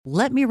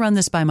"Let me run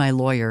this by my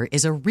lawyer"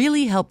 is a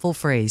really helpful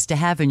phrase to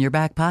have in your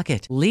back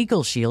pocket.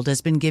 Legal Shield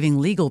has been giving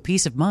legal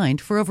peace of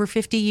mind for over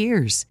 50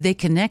 years. They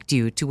connect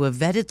you to a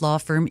vetted law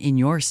firm in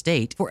your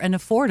state for an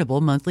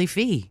affordable monthly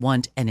fee.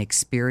 Want an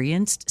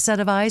experienced set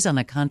of eyes on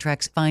a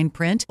contract's fine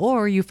print?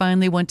 Or you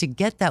finally want to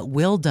get that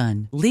will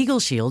done?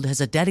 Legal Shield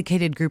has a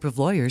dedicated group of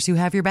lawyers who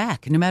have your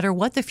back, no matter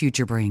what the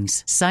future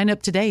brings. Sign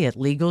up today at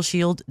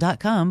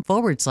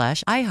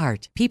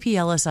LegalShield.com/iHeart.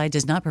 PPLSI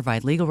does not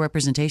provide legal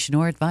representation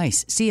or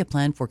advice. See a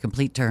plan for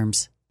complete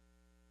terms.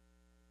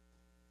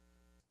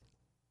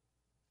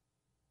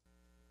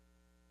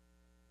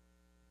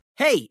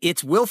 Hey,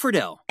 it's Will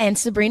Friedle. And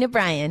Sabrina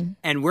Bryan.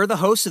 And we're the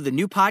hosts of the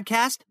new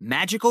podcast,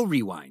 Magical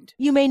Rewind.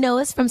 You may know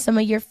us from some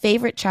of your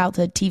favorite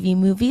childhood TV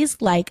movies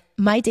like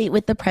My Date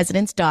with the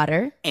President's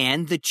Daughter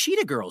and the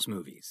Cheetah Girls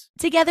movies.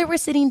 Together, we're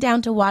sitting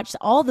down to watch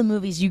all the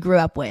movies you grew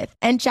up with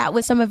and chat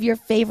with some of your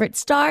favorite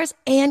stars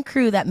and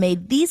crew that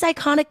made these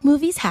iconic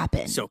movies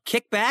happen. So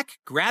kick back,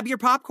 grab your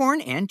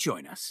popcorn, and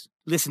join us.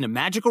 Listen to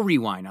Magical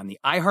Rewind on the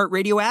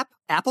iHeartRadio app,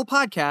 Apple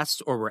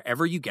Podcasts, or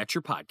wherever you get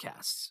your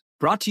podcasts.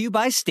 Brought to you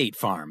by State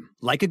Farm.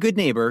 Like a good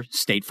neighbor,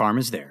 State Farm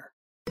is there.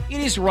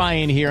 It is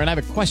Ryan here, and I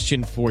have a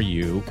question for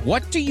you.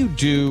 What do you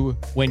do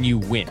when you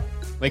win?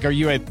 Like, are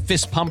you a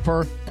fist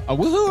pumper, a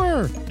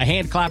woo-hooer, a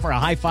hand clapper, a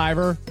high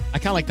fiver? I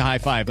kind of like the high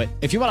five, but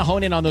if you want to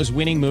hone in on those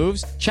winning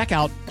moves, check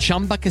out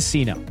Chumba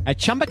Casino. At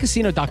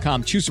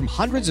ChumbaCasino.com, choose from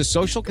hundreds of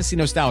social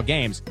casino-style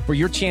games for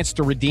your chance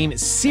to redeem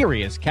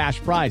serious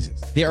cash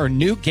prizes. There are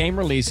new game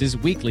releases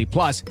weekly,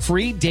 plus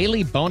free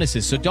daily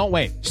bonuses, so don't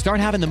wait. Start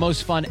having the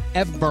most fun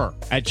ever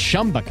at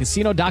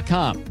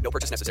ChumbaCasino.com. No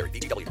purchase necessary.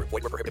 VGW. Void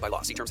where prohibited by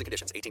law. See terms and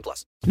conditions.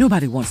 18+.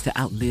 Nobody wants to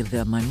outlive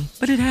their money,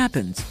 but it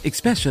happens,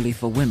 especially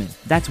for women.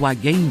 That's why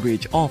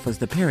Gainbridge offers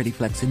the Parity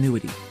Flex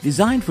annuity,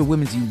 designed for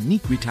women's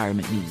unique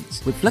retirement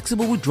needs, with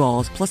flexible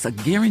withdrawals plus a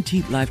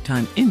guaranteed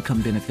lifetime income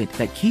benefit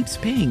that keeps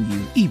paying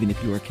you even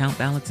if your account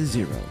balance is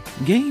zero.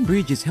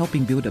 Gainbridge is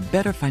helping build a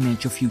better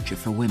financial future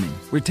for women.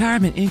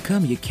 Retirement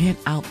income you can't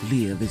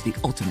outlive is the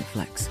ultimate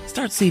flex.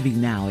 Start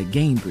saving now at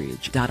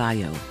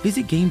Gainbridge.io.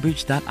 Visit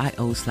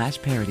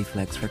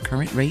Gainbridge.io/ParityFlex for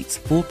current rates,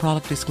 full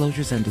product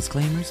disclosures and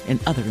disclaimers, and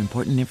other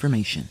important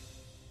information.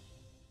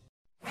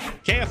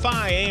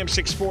 KFI AM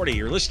 640.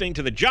 You're listening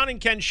to the John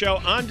and Ken Show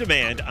on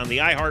demand on the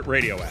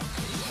iHeartRadio app.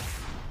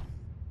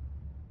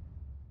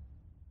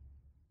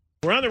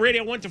 We're on the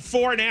radio 1 to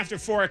 4, and after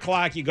 4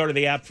 o'clock, you go to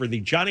the app for the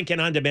John and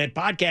Ken On Demand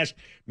podcast.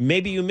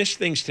 Maybe you missed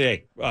things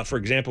today. For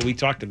example, we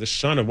talked to the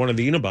son of one of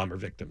the Unabomber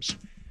victims.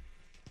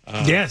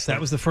 Yes, that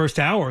was the first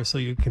hour, so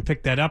you can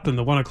pick that up in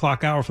the 1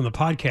 o'clock hour from the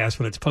podcast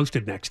when it's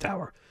posted next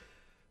hour.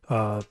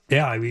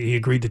 He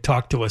agreed to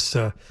talk to us.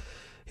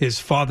 His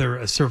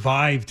father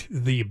survived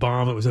the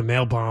bomb. It was a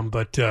mail bomb,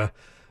 but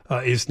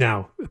is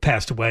now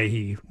passed away.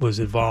 He was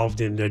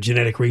involved in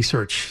genetic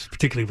research,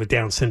 particularly with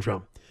Down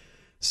syndrome.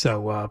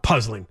 So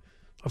puzzling,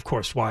 of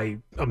course, why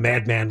a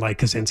madman like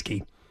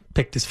Kaczynski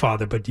picked his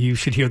father. But you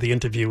should hear the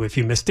interview if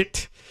you missed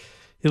it.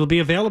 It'll be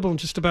available in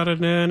just about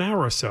an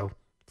hour or so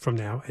from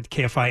now at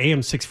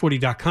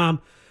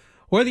KFIAM640.com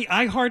or the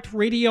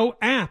iHeartRadio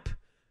app.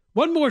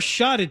 One more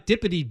shot at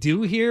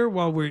Dippity-Doo here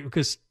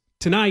because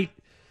tonight,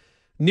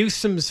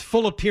 Newsom's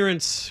full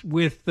appearance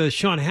with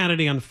Sean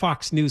Hannity on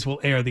Fox News will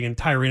air the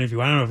entire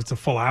interview. I don't know if it's a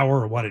full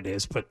hour or what it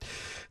is, but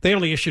they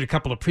only issued a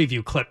couple of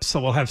preview clips,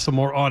 so we'll have some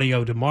more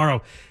audio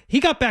tomorrow. He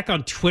got back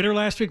on Twitter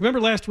last week.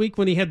 Remember last week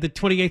when he had the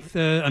 28th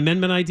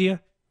Amendment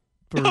idea?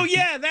 Oh,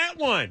 yeah, that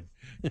one.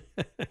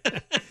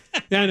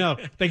 Yeah, I know.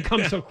 They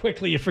come so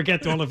quickly you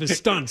forget all of his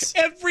stunts.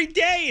 Every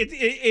day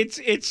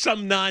it's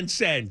some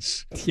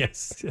nonsense.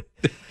 Yes.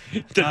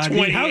 The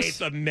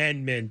 28th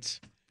Amendment.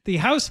 The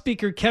House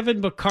Speaker,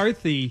 Kevin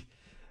McCarthy,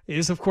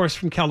 is, of course,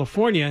 from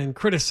California and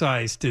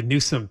criticized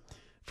Newsom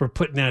for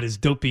putting out his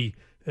dopey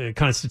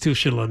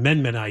constitutional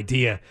amendment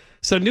idea.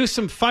 So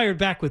Newsom fired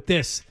back with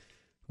this.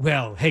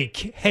 Well,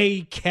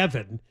 hey,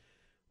 Kevin,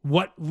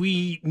 what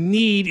we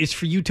need is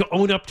for you to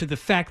own up to the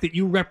fact that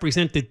you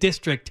represent the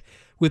district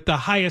with the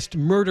highest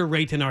murder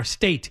rate in our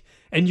state,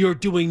 and you're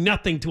doing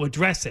nothing to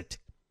address it.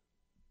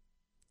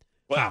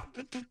 Wow.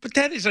 But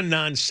that is a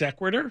non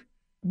sequitur.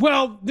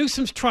 Well,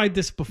 Newsom's tried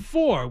this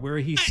before, where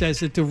he says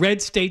that the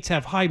red states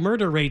have high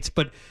murder rates,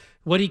 but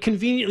what he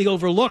conveniently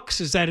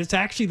overlooks is that it's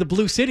actually the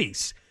blue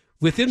cities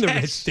within the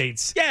red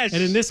states. Yes.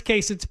 And in this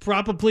case, it's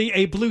probably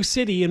a blue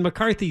city in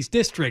McCarthy's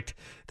district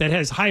that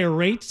has higher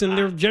rates, and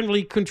they're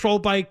generally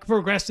controlled by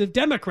progressive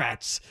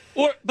Democrats.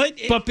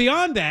 But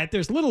beyond that,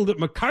 there's little that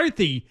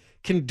McCarthy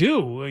can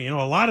do. You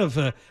know, a lot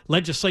of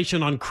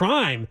legislation on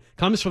crime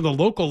comes from the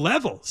local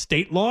level.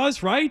 State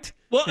laws, right?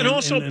 Well, and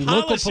also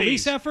local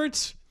police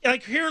efforts.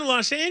 Like here in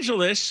Los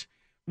Angeles,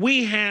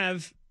 we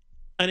have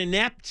an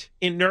inept,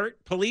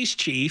 inert police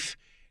chief,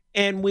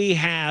 and we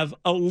have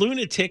a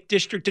lunatic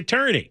district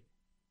attorney.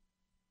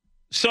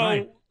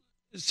 So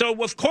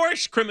of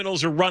course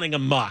criminals are running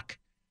amok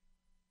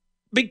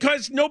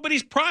because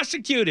nobody's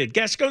prosecuted.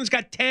 Gascon's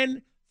got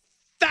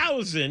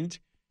 10,000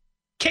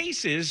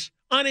 cases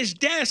on his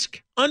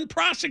desk,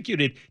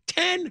 unprosecuted.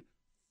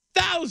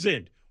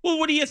 10,000. Well,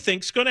 what do you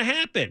think's going to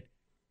happen?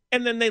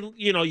 And then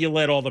you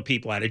let all the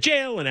people out of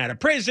jail and out of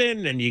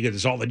prison, and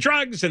there's all the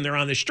drugs, and they're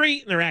on the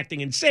street, and they're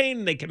acting insane,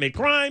 and they commit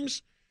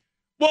crimes.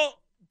 Well,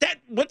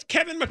 what's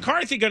Kevin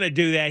McCarthy going to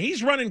do that?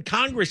 He's running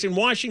Congress in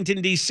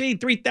Washington, D.C.,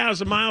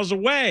 3,000 miles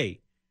away.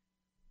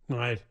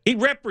 Right. He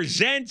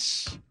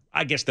represents,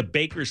 I guess, the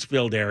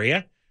Bakersfield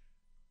area,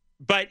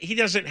 but he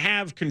doesn't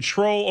have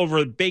control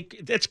over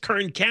that's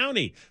Kern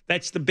County.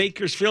 That's the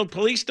Bakersfield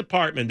Police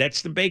Department.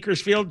 That's the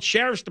Bakersfield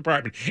Sheriff's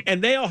Department.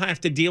 And they all have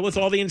to deal with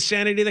all the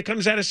insanity that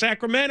comes out of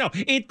Sacramento.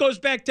 It goes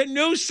back to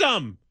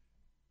Newsom.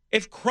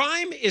 If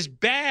crime is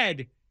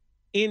bad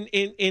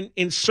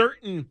in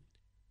certain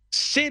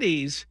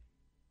cities,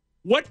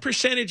 what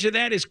percentage of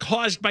that is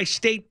caused by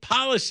state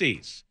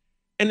policies?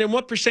 And then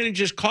what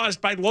percentage is caused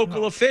by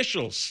local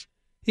officials?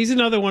 He's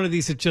another one of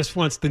these that just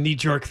wants the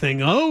knee-jerk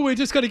thing. Oh, we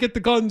just got to get the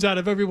guns out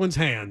of everyone's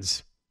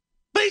hands.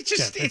 But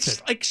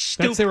it's like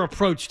stupid. That's their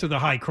approach to the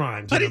high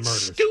crimes but and the it's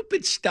murders.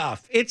 Stupid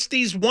stuff. It's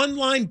these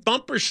one-line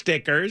bumper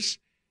stickers,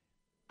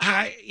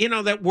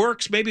 that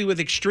works maybe with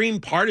extreme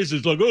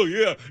partisans. Like, oh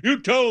yeah, you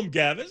tell them,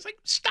 Gavin. It's like,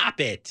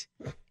 stop it.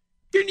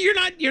 You're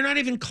not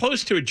even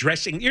close to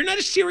addressing. You're not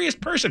a serious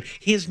person.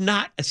 He is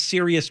not a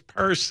serious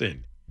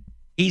person.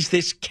 He's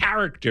this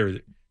character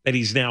that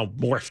he's now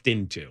morphed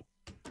into.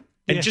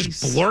 And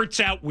just blurts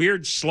out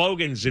weird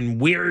slogans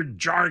and weird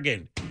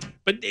jargon,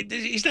 but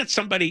he's not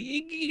somebody.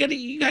 You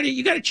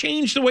got to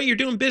change the way you're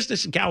doing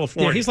business in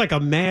California. Yeah, he's like a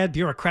mad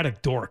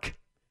bureaucratic dork.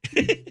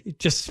 He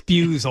just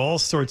spews all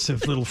sorts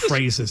of little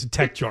phrases and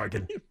tech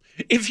jargon.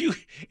 If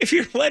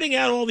you're letting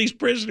out all these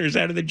prisoners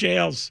out of the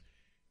jails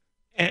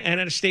and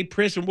out of state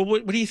prison, well,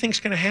 what do you think's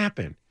going to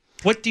happen?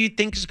 What do you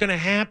think is going to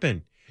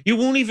happen? You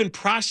won't even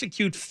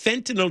prosecute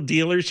fentanyl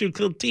dealers who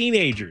kill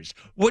teenagers.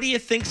 What do you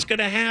think's going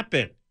to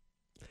happen?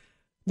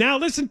 Now,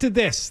 listen to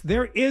this.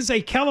 There is a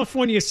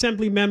California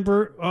Assembly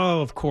member,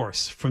 of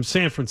course, from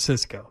San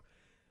Francisco.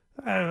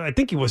 I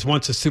think he was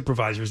once a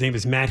supervisor. His name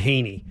is Matt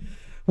Haney.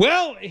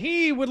 Well,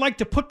 he would like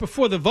to put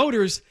before the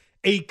voters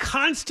a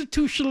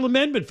constitutional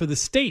amendment for the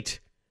state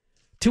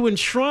to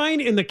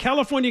enshrine in the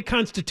California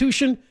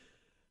Constitution,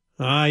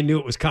 I knew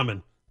it was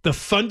coming, the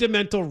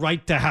fundamental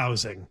right to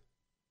housing.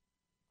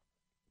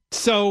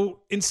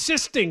 So,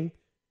 insisting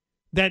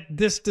that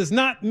this does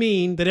not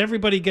mean that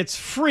everybody gets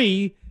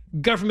free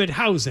government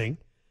housing.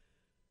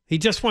 He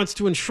just wants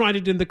to enshrine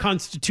it in the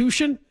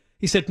Constitution.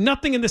 He said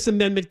nothing in this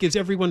amendment gives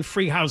everyone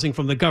free housing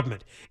from the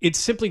government. It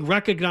simply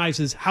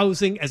recognizes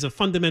housing as a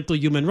fundamental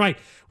human right.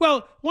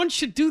 Well, one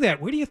should do that.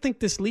 Where do you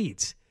think this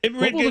leads?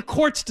 What will the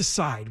courts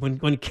decide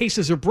when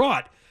cases are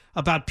brought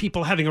about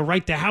people having a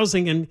right to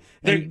housing and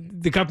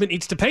the government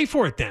needs to pay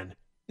for it then?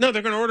 No,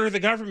 they're going to order the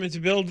government to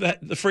build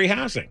the free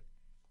housing.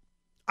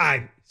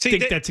 I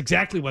think that's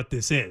exactly what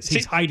this is.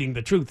 He's hiding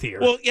the truth here.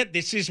 Well, yeah,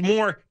 this is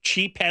more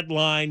cheap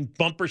headline,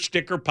 bumper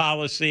sticker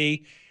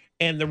policy,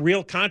 and the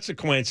real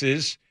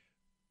consequences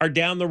are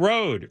down the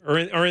road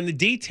or in the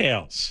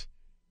details.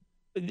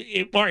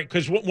 All right,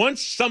 because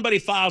once somebody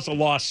files a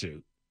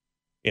lawsuit,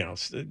 the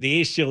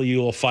ACLU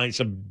will find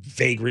some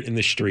vagrant in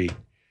the street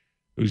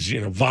who's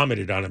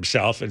vomited on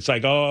himself, and it's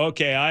like, oh,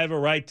 okay, I have a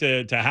right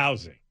to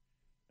housing.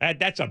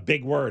 That's a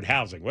big word,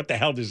 housing. What the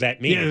hell does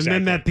that mean? Yeah, exactly?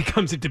 And then that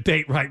becomes a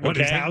debate, right? What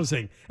is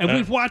housing? And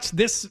we've watched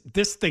this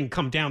thing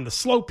come down the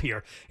slope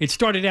here. It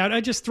started out,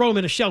 I just throw them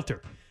in a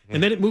shelter.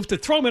 And then it moved to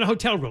throw them in a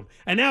hotel room.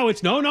 And now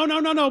it's, no.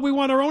 We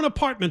want our own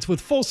apartments with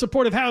full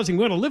supportive housing.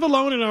 We want to live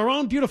alone in our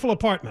own beautiful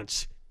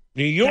apartments.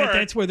 New York.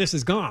 That's where this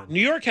has gone.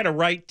 New York had a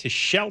right to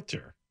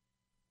shelter.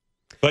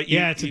 But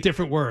it's a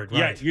different word,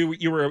 right? Yeah,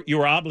 you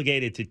were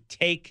obligated to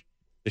take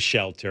the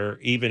shelter,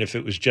 even if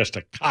it was just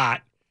a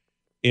cot.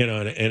 In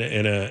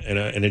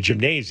a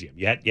gymnasium,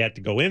 you had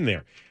to go in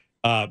there.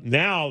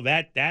 Now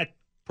that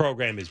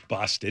program is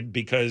busted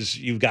because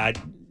you've got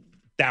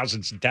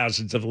thousands and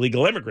thousands of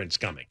illegal immigrants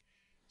coming.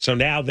 So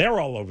now they're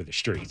all over the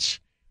streets.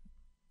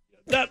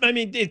 I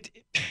mean,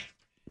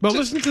 Well,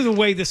 listen to the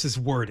way this is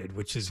worded,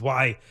 which is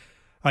why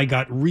I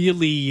got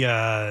really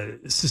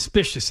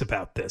suspicious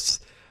about this.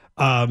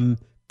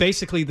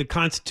 Basically, the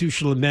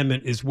constitutional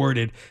amendment is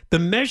worded, the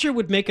measure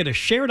would make it a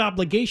shared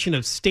obligation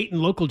of state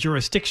and local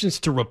jurisdictions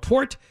to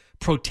report,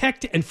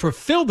 protect, and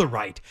fulfill the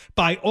right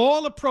by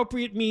all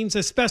appropriate means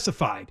as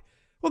specified.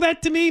 Well,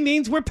 that to me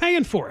means we're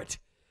paying for it.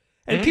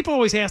 And people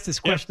always ask this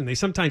question. They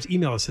sometimes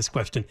email us this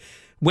question.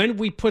 When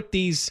we put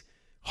these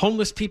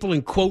homeless people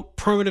in, quote,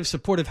 permanent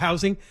supportive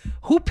housing,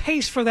 who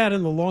pays for that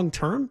in the long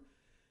term?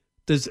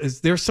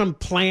 Is there some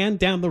plan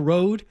down the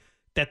road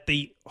that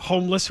the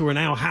homeless who are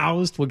now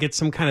housed will get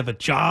some kind of a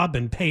job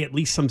and pay at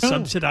least some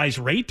subsidized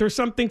rate or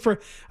something for?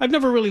 I've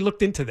never really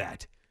looked into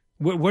that.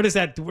 What does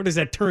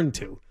that turn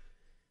to?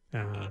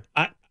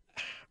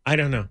 I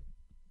don't know.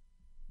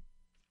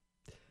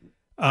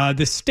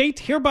 The state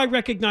hereby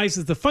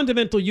recognizes the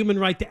fundamental human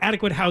right to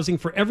adequate housing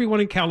for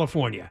everyone in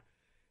California.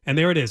 And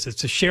there it is.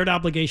 It's a shared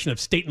obligation of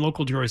state and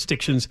local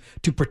jurisdictions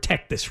to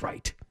protect this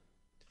right.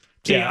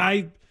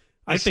 Yeah,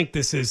 I think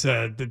this is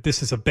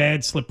a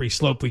bad slippery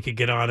slope we could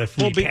get on if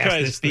we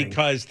pass this thing.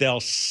 Because they'll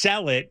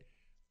sell it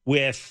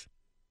with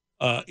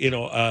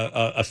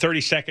a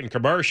 30-second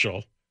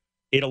commercial,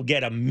 it'll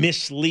get a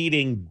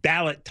misleading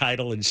ballot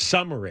title and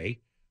summary,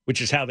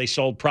 which is how they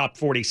sold Prop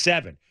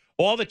 47.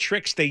 All the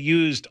tricks they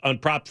used on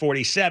Prop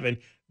 47,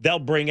 they'll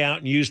bring out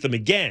and use them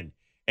again.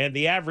 And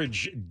the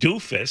average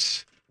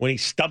doofus, when he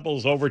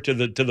stumbles over to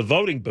the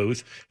voting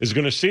booth, is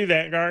going to see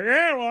that and go,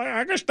 yeah, well,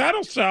 I guess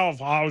that'll solve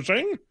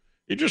housing.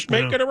 You just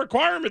make it a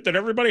requirement that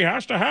everybody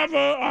has to have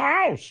a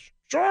house.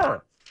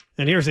 Sure.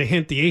 And here's a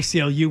hint. The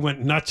ACLU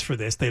went nuts for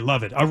this. They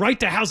love it. A right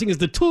to housing is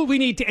the tool we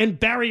need to end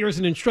barriers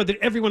and ensure that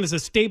everyone has a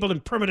stable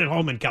and permanent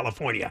home in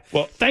California.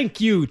 Well, thank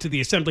you to the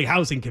Assembly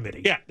Housing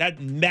Committee. Yeah, that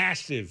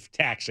massive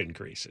tax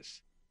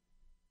increases.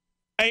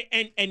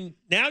 And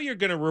now you're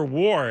going to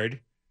reward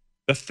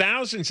the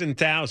thousands and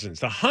thousands,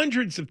 the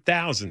hundreds of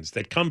thousands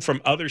that come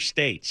from other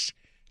states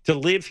to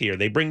live here.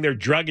 They bring their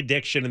drug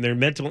addiction and their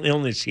mental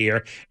illness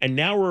here, and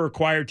now we're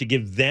required to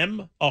give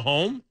them a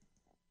home?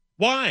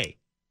 Why?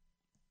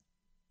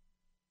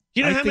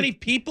 Do you know how many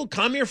people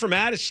come here from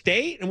out of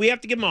state and we have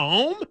to give them a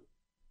home?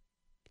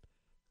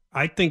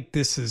 I think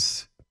this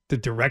is the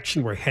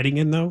direction we're heading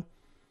in, though.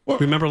 Well,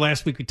 remember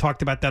last week we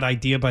talked about that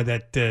idea by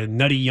that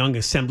nutty young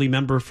assembly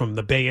member from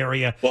the Bay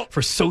Area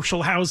for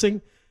social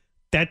housing?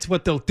 That's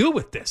what they'll do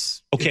with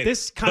this. Okay, if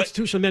this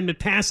constitutional amendment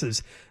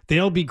passes,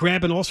 they'll be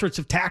grabbing all sorts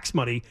of tax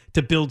money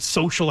to build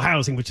social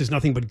housing, which is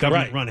nothing but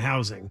government-run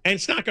housing. And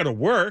it's not going to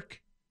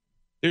work.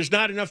 There's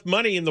not enough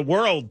money in the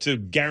world to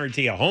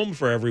guarantee a home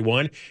for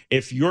everyone.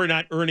 If you're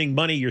not earning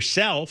money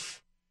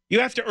yourself, you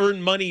have to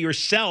earn money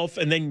yourself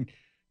and then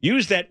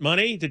use that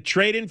money to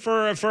trade in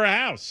for a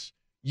house.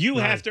 You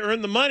have to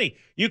earn the money.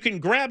 You can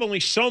grab only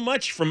so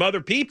much from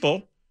other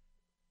people.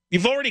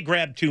 You've already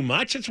grabbed too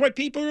much. That's why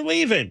people are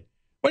leaving.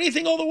 Why do you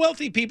think all the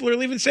wealthy people are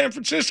leaving San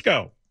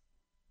Francisco?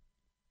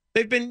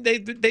 They've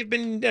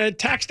been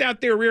taxed out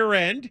their rear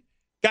end,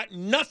 got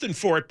nothing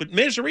for it but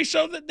misery,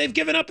 so that they've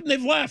given up and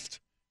they've left.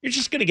 You're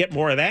just going to get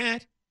more of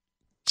that.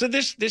 So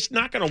this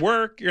not going to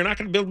work. You're not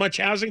going to build much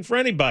housing for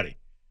anybody.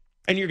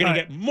 And you're going to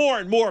get more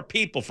and more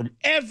people from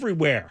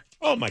everywhere.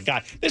 Oh, my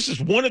God. This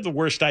is one of the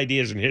worst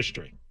ideas in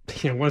history.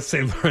 Yeah, once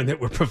they learn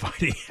that we're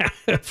providing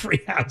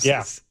free houses.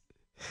 Yeah.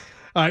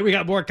 All right, we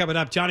got more coming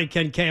up. John and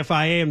Ken,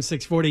 KFI AM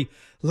 640,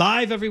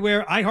 live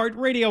everywhere,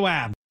 iHeartRadio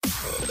app.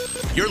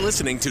 You're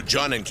listening to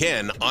John and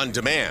Ken on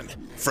demand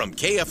from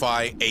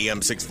KFI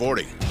AM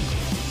 640.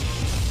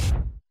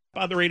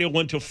 On the radio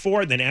 1 till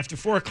 4, then after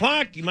 4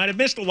 o'clock, you might have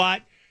missed a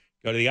lot.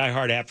 Go to the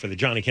iHeart app for the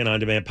John and Ken On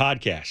Demand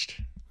podcast.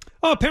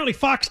 Oh, apparently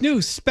Fox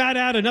News spat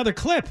out another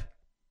clip.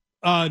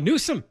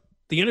 Newsom,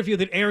 the interview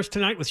that airs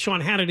tonight with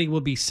Sean Hannity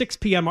will be 6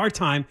 p.m. our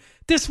time.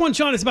 This one,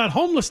 John, is about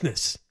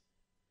homelessness.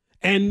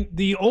 And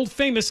the old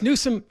famous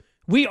Newsom,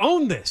 we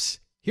own this.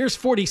 Here's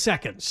 40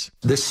 seconds.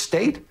 This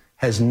state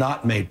has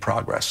not made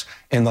progress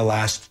in the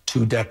last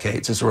 2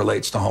 decades as it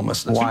relates to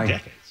homelessness. Why? 2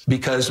 decades.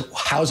 Because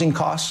housing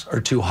costs are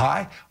too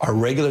high, our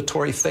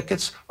regulatory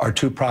thickets are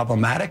too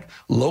problematic,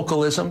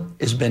 localism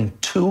has been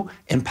too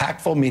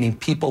impactful, meaning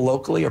people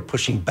locally are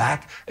pushing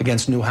back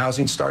against new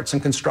housing starts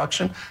and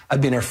construction. I've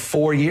been here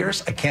 4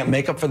 years. I can't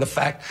make up for the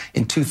fact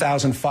in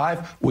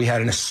 2005 we had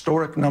an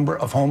historic number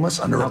of homeless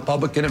under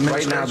Republican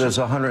administration. Right now there's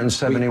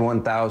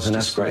 171,000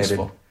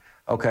 estimated.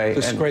 Okay.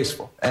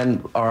 Disgraceful.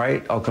 And all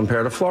right, I'll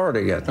compare to Florida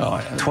again.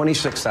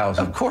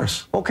 26,000. Of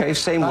course. Okay,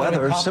 same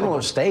weather,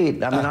 similar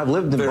state. I mean, I've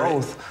lived in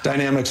both.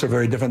 Dynamics are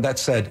very different. That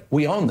said,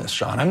 we own this,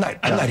 Sean. I'm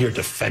not here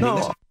defending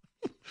this.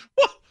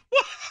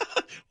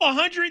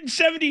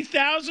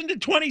 170,000 to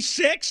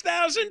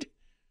 26,000?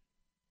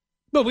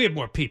 Well, we have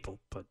more people,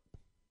 but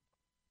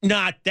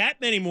not that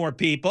many more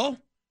people.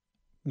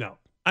 No.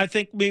 I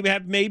think we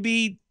have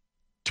maybe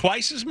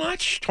twice as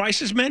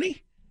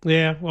many.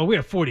 Yeah, well, we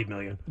have 40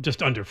 million,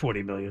 just under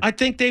 40 million. I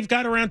think they've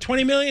got around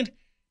 20 million.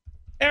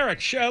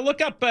 Eric, look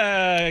up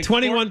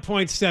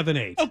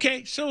 21.78.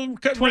 Okay, so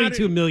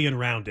 22 million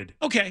rounded.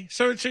 Okay,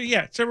 so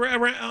it's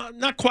around,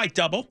 not quite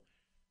double.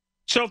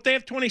 So if they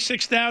have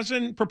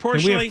 26,000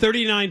 proportionally, and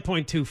we have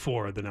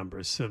 39.24 of the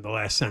numbers of the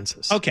last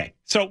census. Okay,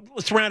 so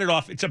let's round it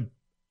off. It's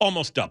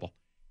almost double.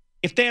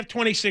 If they have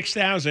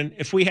 26,000,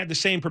 if we had the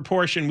same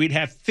proportion, we'd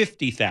have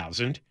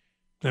 50,000.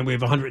 And we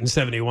have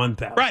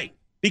 171,000. Right.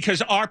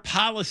 Because our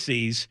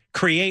policies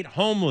create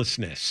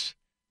homelessness.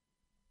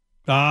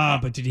 But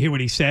did you hear what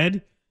he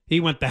said?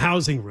 He went the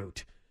housing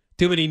route.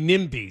 Too many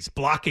NIMBYs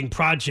blocking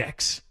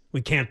projects.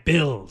 We can't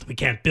build. We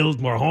can't build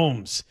more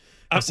homes.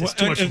 It's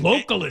too much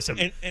localism.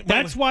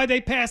 That's why they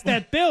passed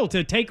that bill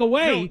to take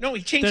away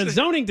he changed the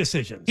zoning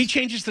decisions. He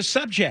changes the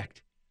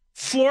subject.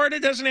 Florida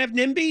doesn't have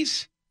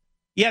NIMBYs?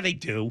 Yeah, they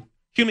do.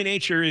 Human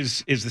nature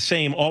is the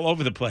same all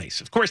over the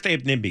place. Of course they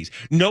have NIMBYs.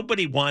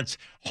 Nobody wants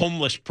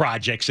homeless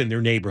projects in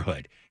their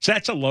neighborhood. So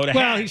that's a load of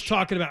Well, he's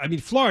talking about,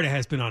 Florida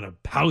has been on a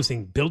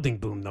housing building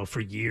boom, though, for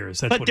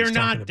years. That's but what they're he's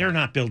talking about. They're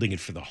not building it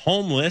for the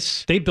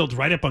homeless. They build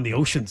right up on the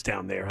oceans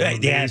down there.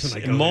 Yes,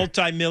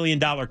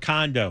 multi-million-dollar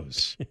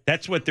condos.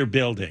 That's what they're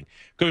building.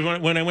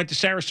 Because when I went to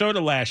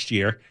Sarasota last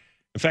year,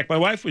 In fact, my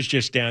wife was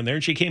just down there,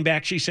 and she came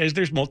back. She says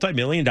there's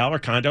multi-million-dollar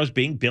condos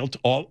being built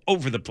all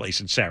over the place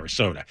in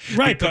Sarasota.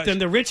 Right, but then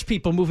the rich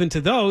people move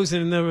into those,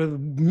 and the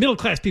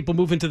middle-class people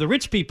move into the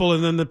rich people,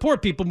 and then the poor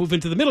people move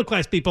into the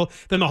middle-class people.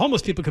 Then the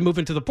homeless people can move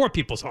into the poor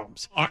people's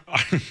homes.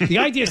 The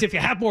idea is if you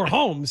have more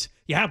homes,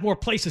 you have more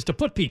places to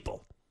put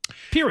people,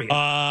 period.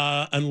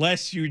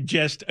 Unless you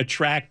just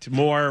attract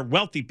more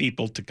wealthy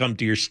people to come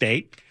to your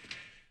state.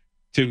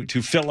 To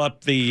fill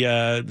up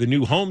the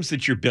new homes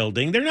that you're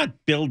building. They're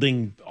not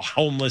building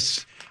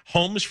homeless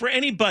homes for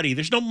anybody.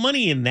 There's no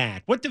money in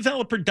that. What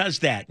developer does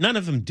that? None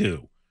of them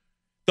do.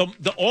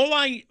 All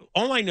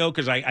I know,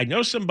 because I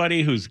know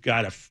somebody who's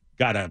got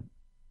a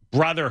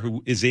brother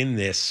who is in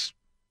this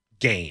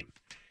game.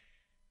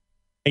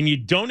 And you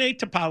donate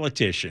to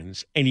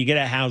politicians and you get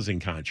a housing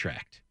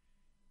contract.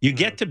 You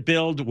get to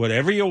build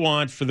whatever you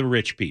want for the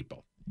rich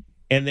people.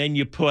 And then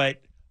you put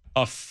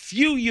a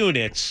few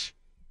units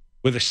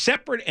with a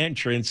separate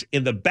entrance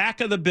in the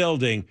back of the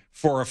building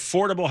for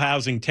affordable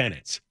housing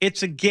tenants.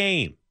 It's a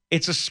game.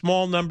 It's a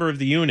small number of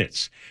the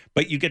units,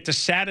 but you get to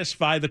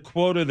satisfy the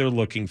quota they're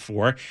looking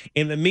for.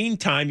 In the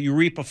meantime, you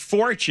reap a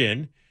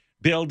fortune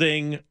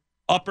building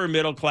upper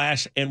middle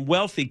class and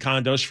wealthy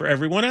condos for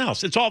everyone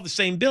else. It's all the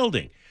same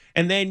building.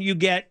 And then you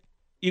get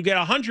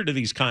 100 of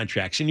these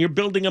contracts, and you're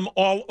building them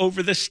all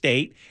over the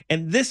state.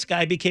 And this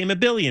guy became a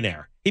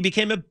billionaire. He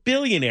became a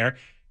billionaire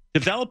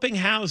developing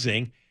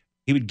housing.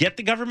 He would get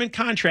the government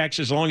contracts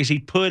as long as he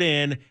put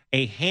in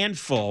a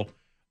handful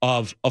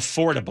of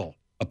affordable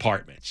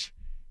apartments.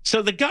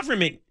 So the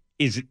government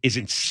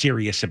isn't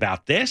serious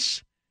about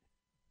this.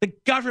 The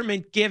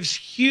government gives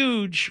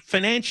huge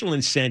financial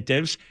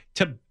incentives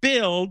to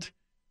build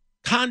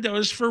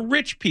condos for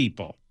rich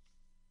people.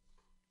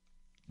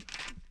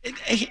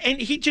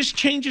 And he just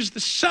changes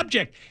the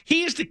subject.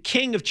 He is the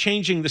king of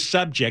changing the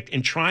subject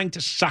and trying to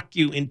suck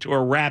you into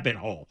a rabbit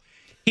hole.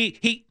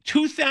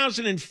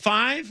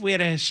 2005, we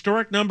had a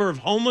historic number of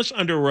homeless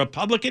under a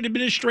Republican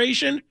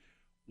administration.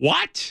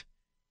 What?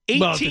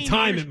 Well, at the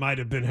time it might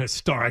have been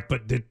historic,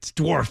 but it's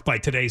dwarfed by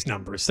today's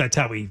numbers. That's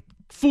how he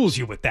fools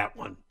you with that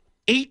one.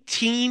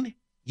 18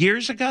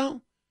 years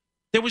ago,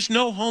 there was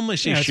no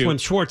homeless issue. That's when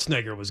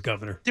Schwarzenegger was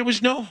governor. There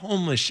was no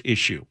homeless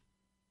issue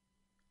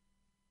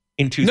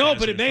in 2005. No,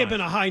 but it may have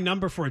been a high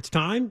number for its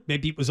time.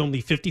 Maybe it was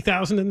only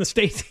 50,000 in the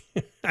state.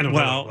 I don't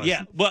know.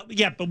 But what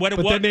it but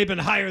was, that may have been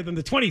higher than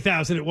the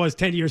 20,000 it was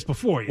 10 years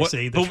before. You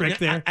see the trick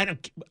there. I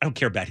don't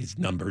care about his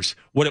numbers.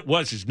 What it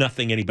was is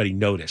nothing anybody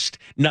noticed,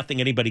 nothing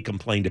anybody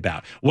complained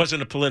about.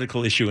 Wasn't a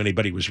political issue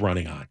anybody was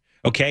running on.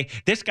 Okay,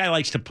 this guy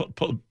likes to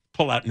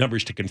pull out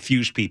numbers to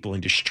confuse people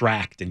and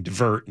distract and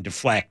divert and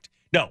deflect.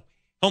 No,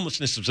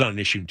 homelessness was not an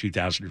issue in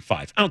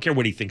 2005. I don't care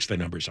what he thinks the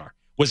numbers are.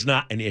 Was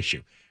not an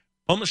issue.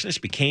 Homelessness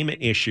became an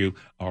issue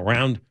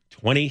around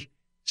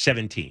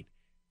 2017,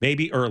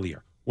 maybe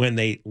earlier, when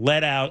they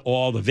let out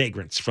all the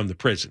vagrants from the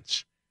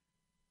prisons.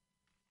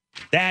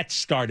 That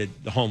started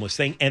the homeless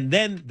thing. And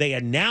then they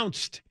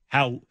announced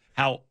how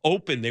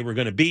open they were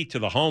going to be to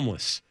the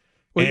homeless.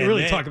 What you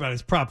really talk about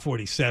is Prop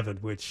 47,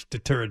 which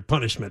deterred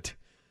punishment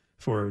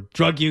for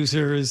drug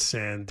users,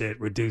 and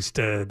it reduced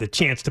the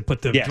chance to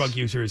put the drug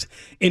users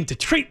into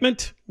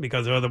treatment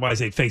because otherwise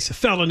they'd face a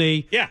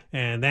felony. Yeah.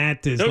 And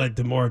that has led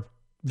to more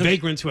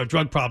vagrants who have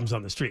drug problems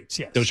on the streets,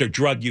 yes. Those are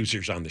drug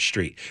users on the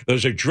street.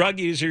 Those are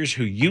drug users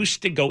who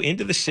used to go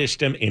into the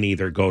system and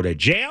either go to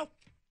jail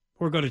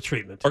or go to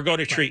treatment.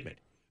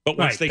 But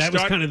once that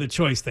was kind of the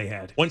choice they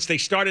had. Once they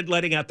started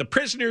letting out the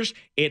prisoners,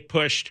 it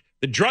pushed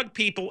the drug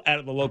people out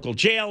of the local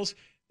jails.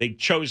 They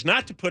chose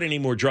not to put any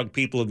more drug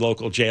people in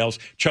local jails,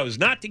 chose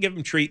not to give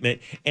them treatment,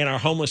 and our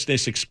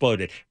homelessness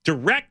exploded.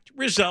 Direct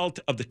result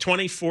of the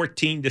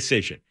 2014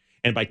 decision.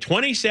 And by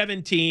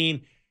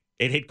 2017,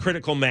 it hit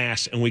critical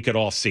mass, and we could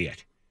all see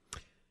it.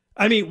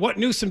 I mean, what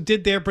Newsom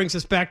did there brings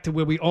us back to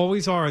where we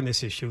always are on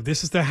this issue.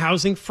 This is the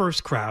housing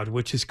first crowd,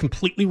 which is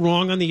completely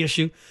wrong on the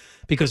issue,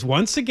 because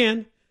once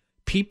again,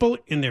 people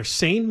in their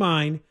sane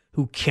mind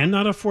who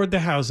cannot afford the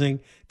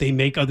housing, they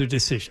make other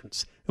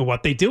decisions. And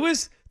what they do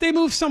is they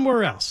move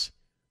somewhere else.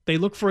 They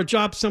look for a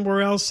job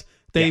somewhere else.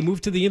 They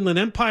move to the Inland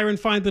Empire and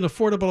find an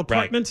affordable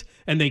apartment,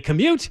 and they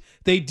commute.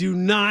 They do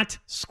not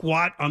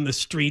squat on the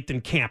street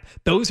and camp.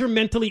 Those are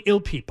mentally ill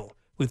people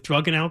with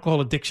drug and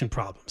alcohol addiction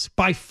problems,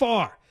 by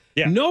far.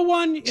 Yeah. No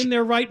one in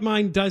their right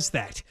mind does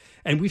that.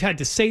 And we've had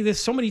to say this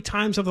so many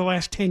times over the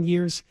last 10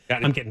 years.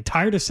 I'm getting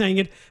tired of saying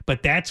it,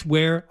 but that's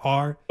where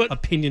our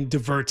opinion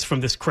diverts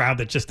from this crowd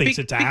that just thinks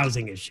it's a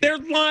housing issue. They're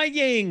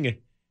lying.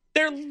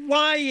 They're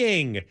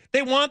lying.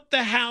 They want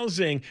the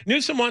housing.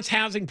 Newsom wants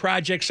housing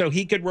projects so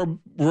he could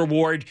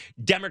reward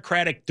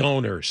Democratic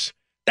donors.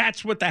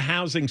 That's what the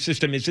housing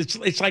system is.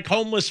 It's like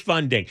homeless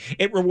funding.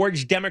 It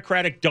rewards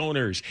Democratic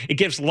donors. It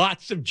gives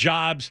lots of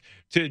jobs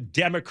to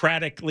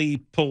democratically,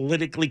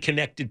 politically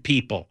connected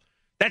people.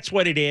 That's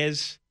what it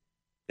is.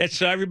 That's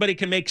so everybody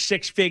can make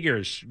 6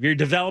 figures. If you're a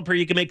developer,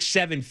 you can make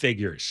 7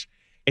 figures.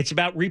 It's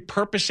about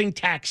repurposing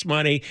tax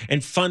money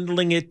and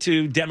funneling it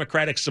to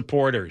Democratic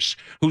supporters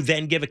who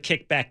then give a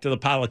kickback to the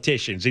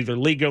politicians, either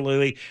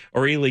legally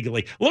or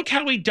illegally. Look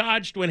how he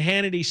dodged when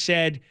Hannity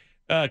said,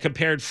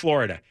 compared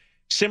Florida.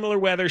 Similar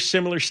weather,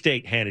 similar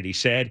state, Hannity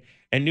said.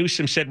 And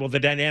Newsom said, well, the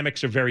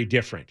dynamics are very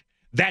different.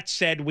 That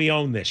said, we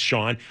own this,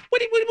 Sean.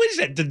 What is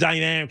that? The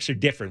dynamics are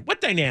different.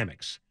 What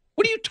dynamics?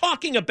 What are you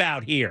talking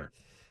about here?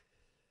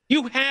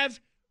 You have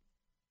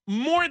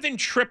more than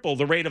triple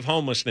the rate of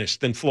homelessness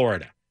than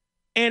Florida.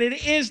 And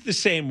it is the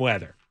same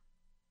weather.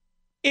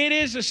 It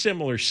is a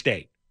similar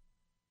state.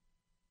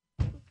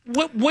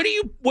 What do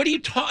you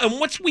talk? And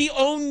what's "we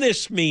own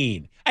this"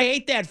 mean? I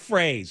hate that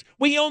phrase.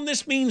 We own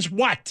this means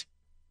what?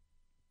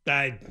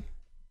 I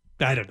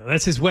don't know.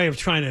 That's his way of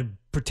trying to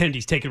pretend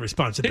he's taking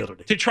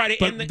responsibility. To try to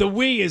but end the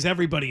we is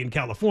everybody in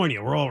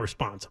California. We're all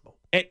responsible.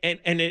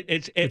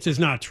 It's is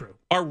not true.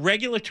 Our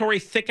regulatory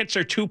thickets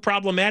are too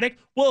problematic.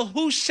 Well,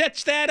 who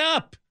sets that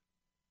up?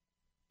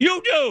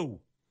 You do.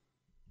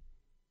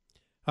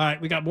 All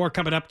right, we got more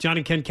coming up. John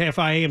and Ken,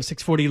 KFI AM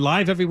 640,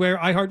 live everywhere,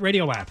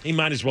 iHeartRadio app. He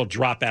might as well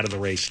drop out of the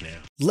race now.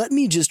 Let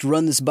me just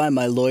run this by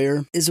my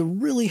lawyer is a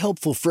really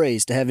helpful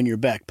phrase to have in your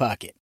back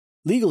pocket.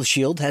 Legal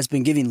Shield has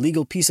been giving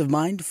legal peace of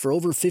mind for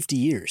over 50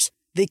 years.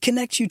 They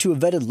connect you to a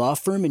vetted law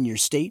firm in your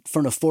state for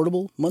an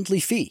affordable monthly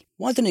fee.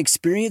 Want an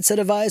experienced set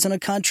of eyes on a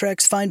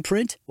contract's fine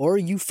print? Or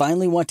you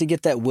finally want to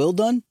get that will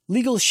done?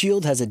 Legal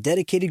Shield has a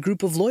dedicated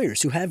group of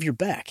lawyers who have your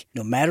back,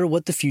 no matter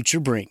what the future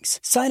brings.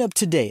 Sign up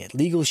today at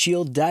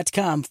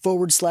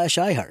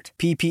LegalShield.com/iHeart.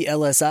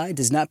 PPLSI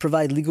does not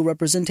provide legal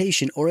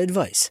representation or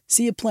advice.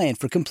 See a plan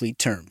for complete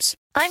terms.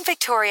 I'm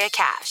Victoria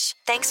Cash.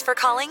 Thanks for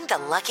calling the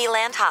Lucky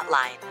Land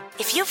Hotline.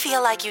 If you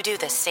feel like you do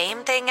the same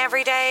thing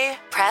every day,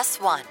 press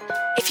 1.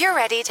 If you're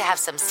ready to have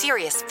some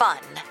serious fun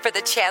for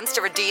the chance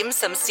to redeem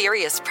some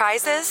serious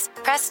prizes,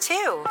 press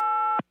 2.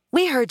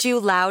 We heard you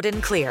loud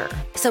and clear.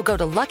 So go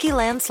to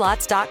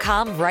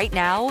LuckyLandSlots.com right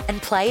now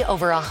and play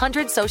over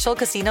 100 social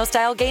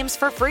casino-style games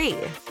for free.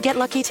 Get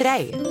lucky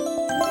today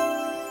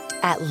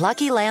at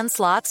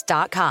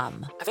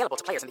LuckyLandSlots.com. Available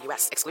to players in the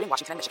U.S., excluding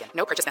Washington and Michigan.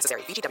 No purchase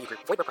necessary. VGW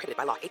Group. Void where prohibited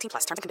by law. 18+.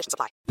 Terms and conditions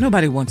apply.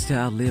 Nobody wants to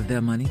outlive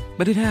their money,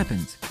 but it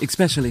happens,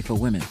 especially for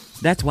women.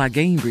 That's why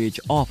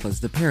Gainbridge offers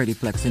the Parity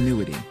Flex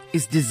annuity.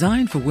 It's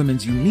designed for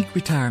women's unique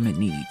retirement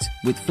needs,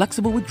 with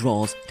flexible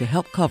withdrawals to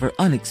help cover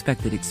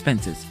unexpected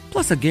expenses,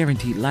 plus a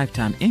guaranteed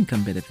lifetime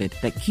income benefit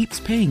that keeps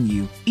paying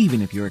you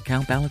even if your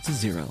account balance is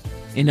zero.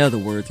 In other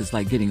words, it's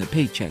like getting a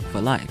paycheck for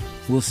life.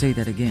 We'll say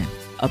that again.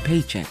 A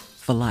paycheck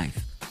for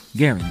life.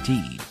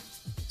 Guaranteed.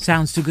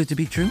 Sounds too good to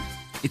be true?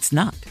 It's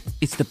not.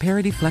 It's the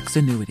Parity Flex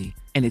annuity,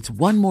 and it's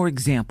one more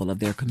example of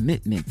their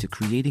commitment to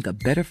creating a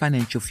better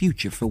financial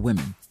future for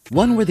women.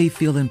 One where they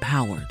feel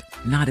empowered,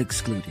 not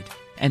excluded,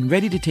 and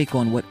ready to take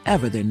on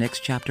whatever their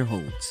next chapter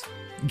holds.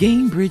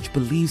 Gainbridge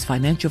believes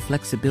financial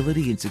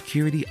flexibility and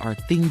security are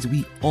things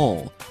we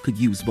all could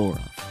use more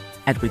of.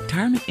 At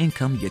retirement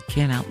income you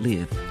can't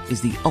outlive is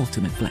the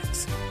ultimate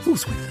flex.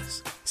 Who's with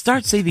us?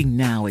 Start saving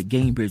now at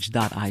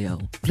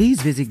Gainbridge.io.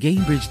 Please visit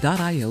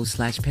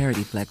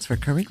Gainbridge.io/ParityFlex for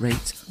current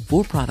rates,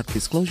 for product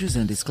disclosures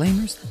and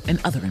disclaimers, and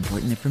other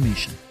important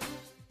information.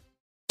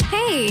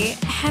 Hey,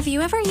 have you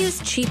ever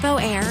used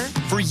Cheapo Air?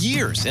 For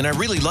years, and I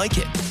really like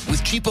it.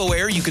 With Cheapo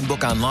Air, you can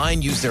book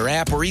online, use their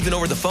app, or even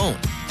over the phone.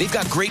 They've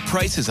got great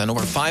prices on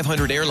over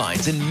 500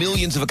 airlines and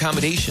millions of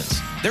accommodations.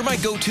 They're my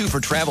go-to for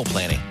travel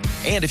planning.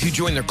 And if you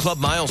join their Club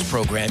Miles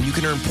program, you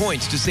can earn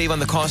points to save on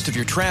the cost of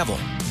your travel.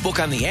 Book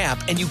on the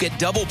app and you get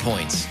double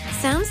points.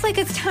 Sounds like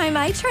it's time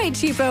I tried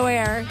Cheapo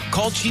Air.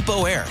 Call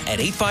Cheapo Air at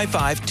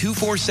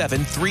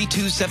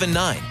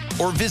 855-247-3279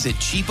 or visit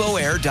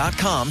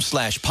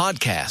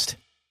cheapoair.com/podcast.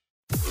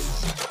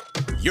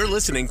 You're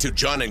listening to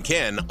John and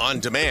Ken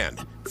on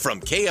demand from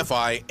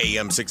KFI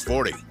AM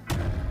 640.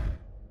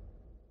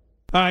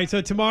 All right,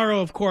 so tomorrow,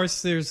 of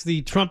course, there's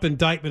the Trump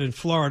indictment in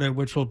Florida,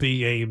 which will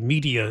be a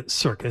media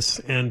circus,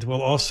 and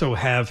we'll also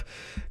have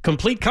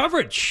complete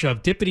coverage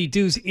of Dippity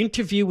Doo's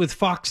interview with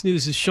Fox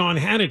News' Sean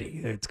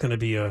Hannity. It's going to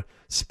be a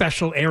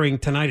special airing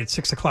tonight at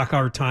 6 o'clock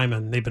our time,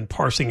 and they've been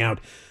parsing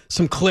out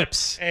some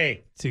clips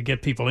to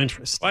get people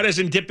interested. Why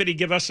doesn't Dippity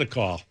give us a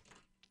call?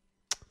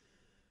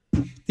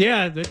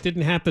 Yeah, that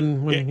didn't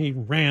happen when he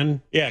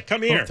ran. Yeah,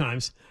 come here. Both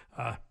times.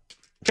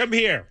 Come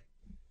here.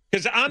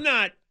 Because I'm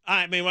not,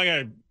 I mean, I got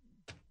to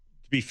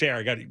be fair,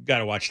 I got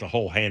to watch the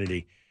whole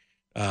Hannity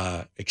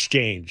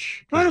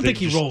exchange. I don't think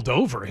he rolled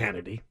over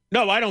Hannity.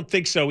 No, I don't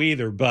think so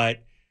either.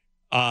 But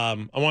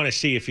I want to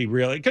see if he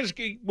really, because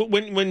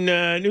when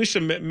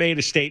Newsom made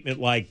a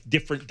statement like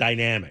different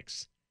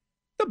dynamics,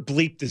 what the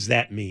bleep does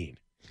that mean?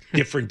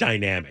 Different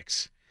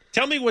dynamics.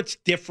 Tell me what's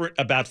different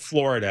about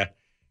Florida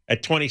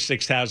at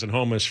 26,000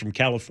 homeless from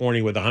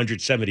California with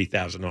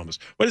 170,000 homeless.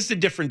 What is the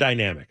different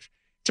dynamics?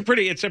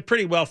 It's a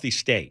pretty wealthy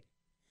state.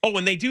 Oh,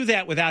 and they do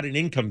that without an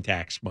income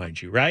tax, mind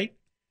you, right?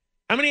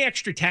 How many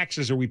extra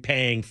taxes are we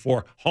paying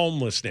for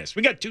homelessness?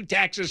 We got 2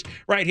 taxes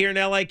right here in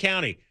L.A.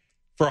 County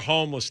for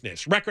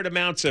homelessness. Record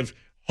amounts of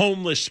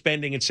homeless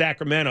spending in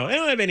Sacramento. They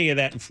don't have any of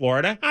that in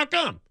Florida. How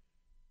come?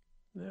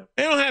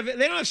 They don't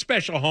have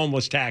special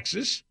homeless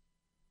taxes.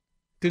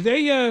 Do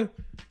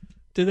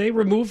they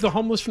remove the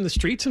homeless from the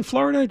streets in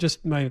Florida just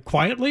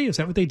quietly? Is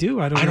that what they do?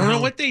 I don't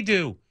know what they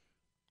do.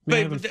 I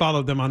haven't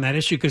followed them on that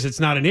issue because it's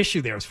not an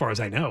issue there as far as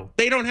I know.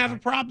 They don't have a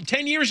problem.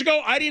 10 years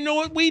ago, I didn't know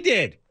what we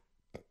did.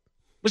 It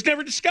was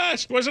never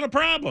discussed. It wasn't a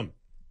problem.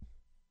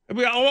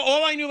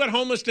 All I knew about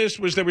homelessness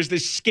was there was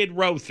this Skid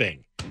Row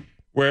thing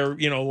where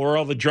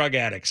all the drug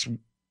addicts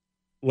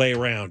lay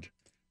around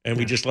and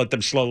we just let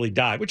them slowly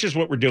die, which is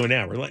what we're doing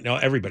now. We're letting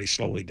everybody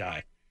slowly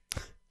die.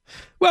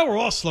 Well, we're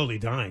all slowly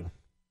dying.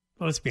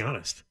 Well, let's be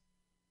honest.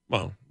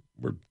 Well,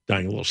 we're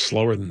dying a little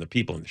slower than the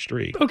people in the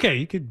street.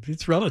 Okay,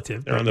 it's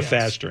relative. They're on the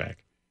fast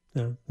track.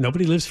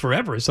 Nobody lives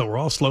forever, so we're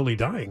all slowly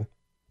dying.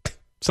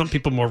 Some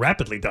people more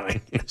rapidly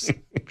dying.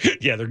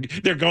 Yeah,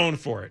 they're going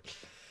for it.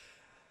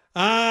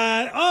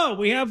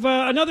 We have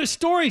another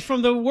story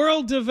from the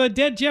world of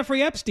dead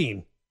Jeffrey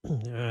Epstein.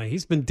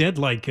 He's been dead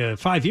like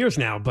 5 years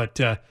now, but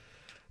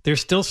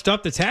there's still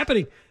stuff that's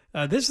happening.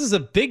 This is a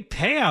big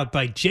payout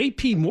by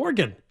J.P.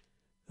 Morgan,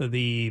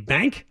 the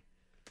bank.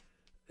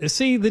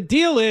 See, the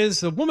deal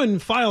is a woman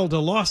filed a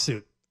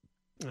lawsuit,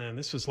 and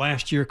this was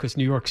last year because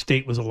New York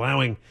State was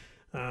allowing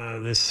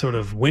this sort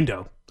of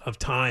window of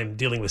time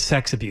dealing with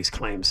sex abuse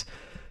claims.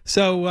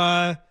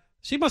 So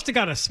she must have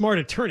got a smart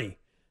attorney,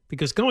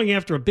 because going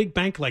after a big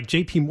bank like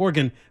J.P.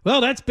 Morgan, well,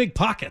 that's big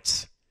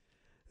pockets.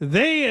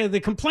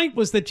 The complaint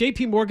was that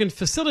J.P. Morgan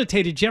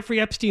facilitated Jeffrey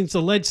Epstein's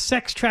alleged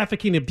sex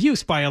trafficking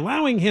abuse by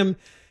allowing him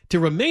to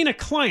remain a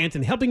client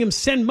and helping him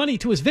send money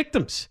to his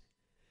victims.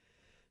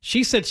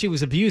 She said she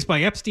was abused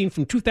by Epstein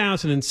from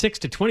 2006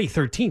 to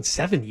 2013,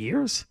 7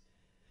 years,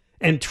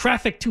 and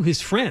trafficked to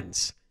his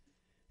friends.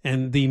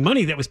 And the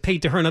money that was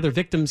paid to her and other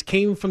victims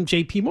came from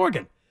J.P.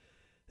 Morgan.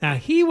 Now,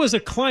 he was a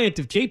client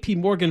of J.P.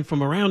 Morgan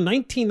from around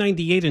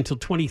 1998 until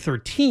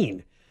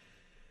 2013.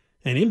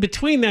 And in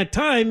between that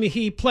time,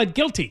 he pled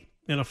guilty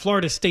in a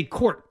Florida state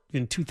court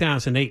in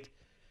 2008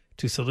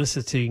 to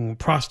soliciting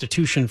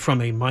prostitution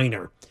from a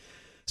minor.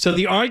 So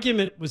the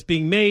argument was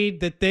being made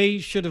that they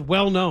should have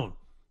well known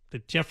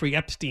that Jeffrey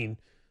Epstein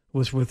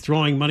was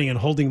withdrawing money and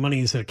holding money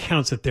in his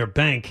accounts at their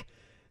bank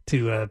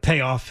to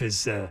pay off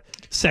his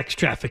sex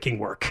trafficking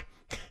work.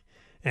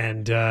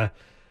 And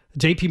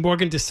J.P.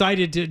 Morgan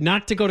decided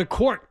not to go to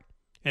court,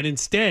 and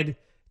instead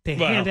to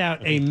hand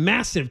out a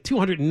massive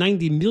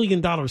 $290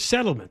 million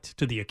settlement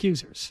to the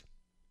accusers.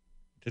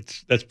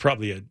 That's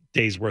probably a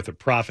day's worth of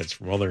profits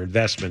from all their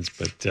investments,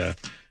 but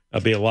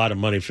that'll be a lot of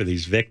money for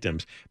these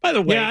victims. By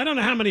the way, I don't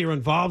know how many are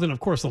involved, and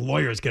of course the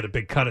lawyers get a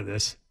big cut of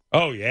this.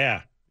 Oh,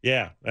 yeah.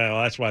 Yeah.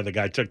 Well, that's why the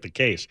guy took the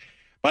case.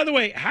 By the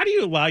way, how do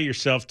you allow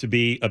yourself to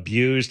be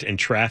abused and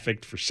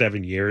trafficked for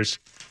 7 years?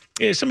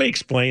 Yeah, somebody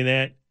explain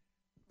that.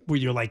 Were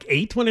you like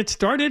 8 when it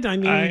started?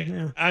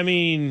 I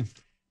mean,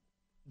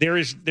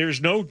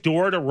 there's no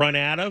door to run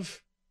out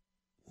of.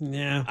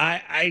 Yeah.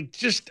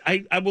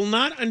 I will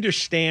not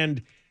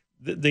understand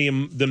the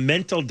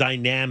mental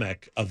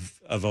dynamic of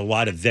a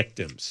lot of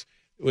victims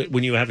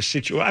when you have a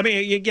situation. I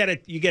mean, you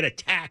get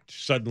attacked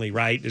suddenly,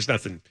 right? There's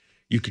nothing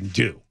you can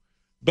do.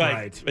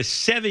 But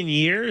 7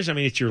 years, I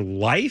mean, it's your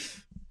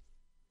life.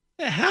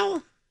 The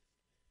hell?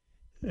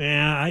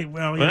 Yeah, I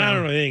don't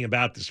know anything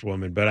about this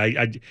woman, but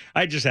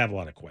I just have a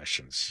lot of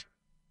questions.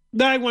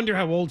 I wonder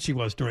how old she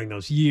was during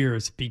those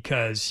years,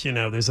 because,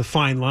 there's a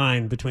fine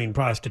line between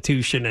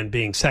prostitution and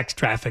being sex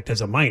trafficked as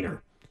a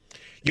minor.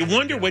 You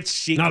wonder what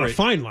secret... Not a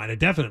fine line, a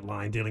definite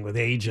line, dealing with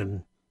age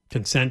and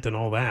consent and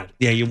all that.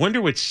 Yeah, you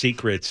wonder what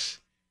secrets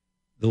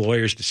the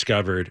lawyers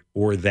discovered,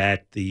 or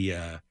that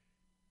the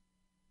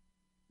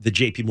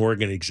J.P.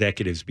 Morgan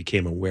executives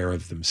became aware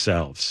of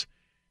themselves.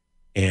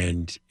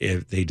 And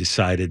if they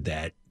decided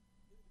that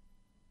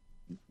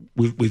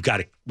we've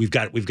got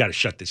to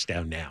shut this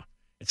down now.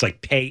 It's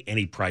like pay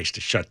any price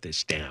to shut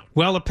this down.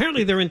 Well,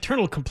 apparently their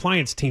internal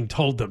compliance team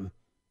told them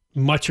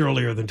much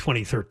earlier than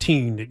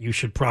 2013 that you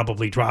should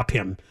probably drop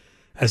him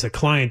as a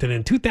client. And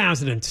in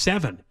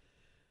 2007,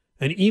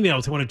 an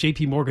email to one of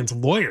J.P. Morgan's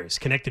lawyers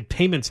connected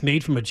payments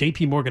made from a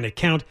J.P. Morgan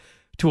account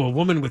to a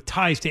woman with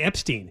ties to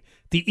Epstein.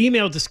 The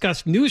email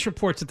discussed news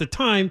reports at the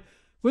time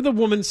where the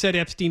woman said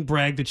Epstein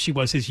bragged that she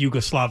was his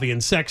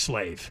Yugoslavian sex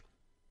slave.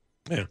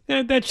 Yeah.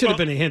 And that should have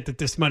been a hint that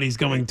this money's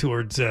going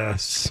towards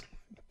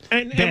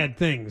bad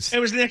things. It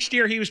was next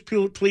year he was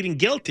pleading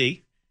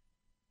guilty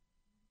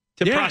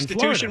to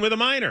prostitution with a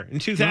minor in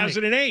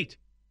 2008.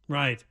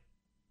 Right.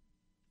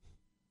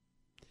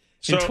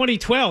 So, in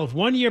 2012,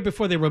 1 year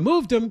before they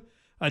removed him,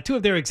 two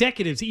of their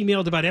executives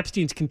emailed about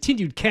Epstein's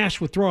continued cash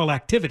withdrawal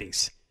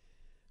activities.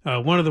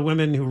 One of the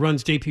women who ran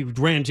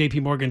J.P.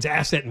 Morgan's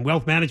asset and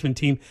wealth management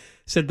team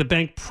said the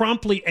bank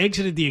promptly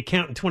exited the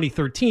account in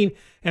 2013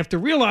 after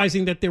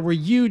realizing that there were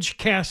huge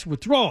cash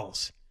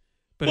withdrawals.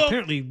 But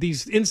apparently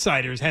these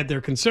insiders had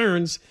their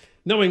concerns,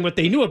 knowing what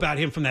they knew about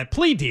him from that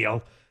plea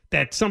deal,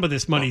 that some of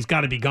this money's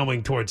got to be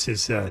going towards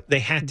his... they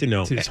had to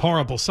know. His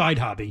horrible side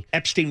hobby.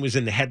 Epstein was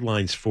in the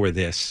headlines for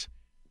this.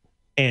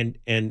 And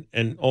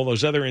all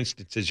those other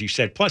instances you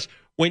said. Plus,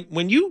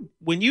 when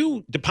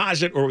you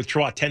deposit or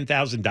withdraw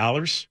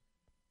 $10,000,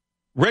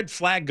 red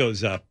flag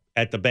goes up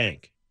at the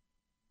bank.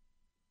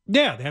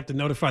 Yeah, they have to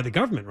notify the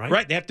government, right?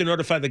 Right, they have to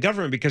notify the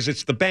government because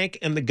it's the bank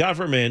and the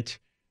government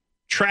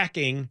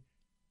tracking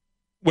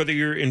whether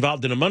you're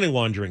involved in a money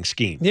laundering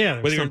scheme. Yeah,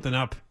 whether there's something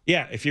up.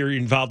 Yeah, if you're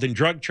involved in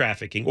drug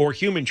trafficking or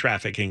human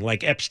trafficking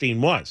like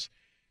Epstein was.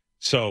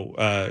 So,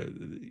 a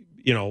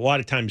lot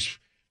of times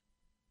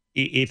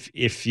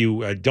if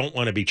you don't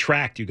want to be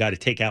tracked, you got to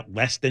take out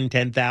less than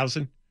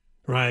 $10,000.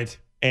 Right.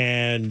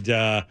 And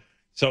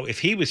so if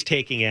he was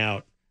taking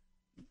out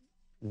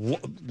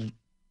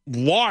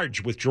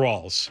large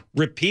withdrawals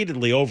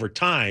repeatedly over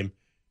time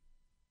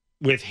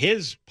with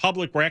his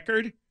public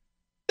record,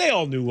 they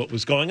all knew what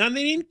was going on.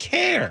 They didn't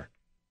care.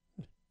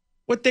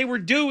 What they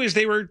would do is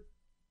they were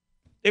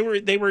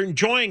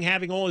enjoying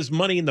having all his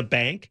money in the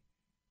bank,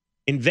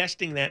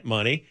 investing that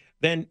money,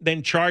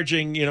 then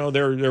charging, their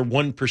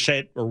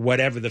 1% or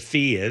whatever the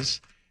fee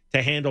is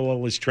to handle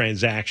all his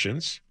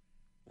transactions.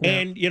 Yeah.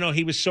 And,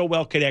 he was so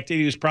well connected,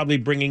 he was probably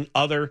bringing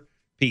other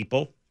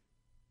people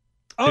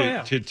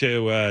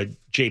to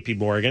J.P.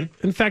 Morgan.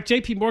 In fact,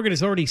 J.P. Morgan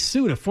has already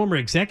sued a former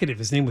executive.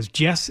 His name was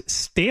Jess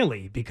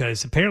Staley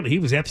because apparently he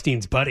was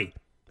Epstein's buddy.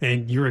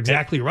 And you're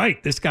exactly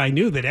right. This guy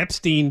knew that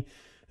Epstein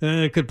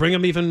could bring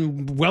him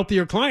even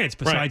wealthier clients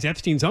besides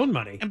Epstein's own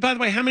money. And by the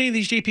way, how many of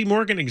these J.P.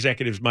 Morgan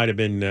executives might have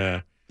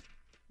been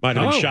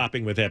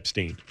shopping with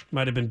Epstein?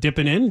 Might have been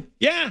dipping in?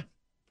 Yeah.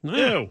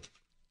 No.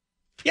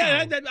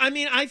 Yeah,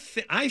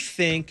 I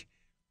think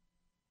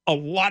a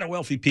lot of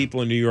wealthy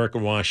people in New York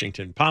and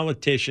Washington,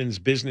 politicians,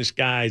 business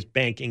guys,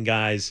 banking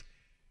guys,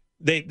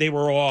 they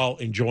were all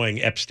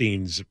enjoying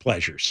Epstein's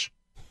pleasures.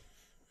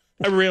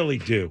 I really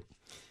do.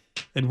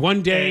 And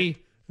one day,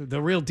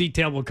 the real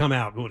detail will come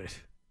out, won't it?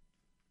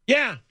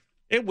 Yeah,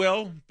 it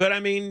will. But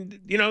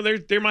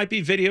there might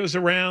be videos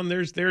around.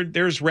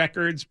 There's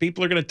records.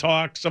 People are going to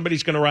talk.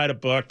 Somebody's going to write a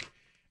book.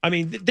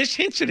 This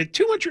hints at it.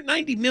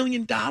 $290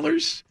 million.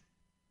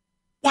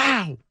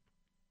 Wow.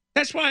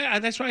 That's why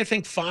I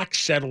think Fox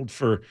settled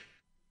for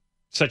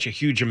such a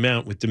huge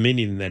amount with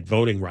Dominion and that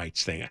voting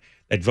rights thing,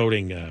 that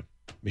voting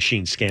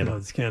machine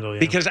scandal. Yeah.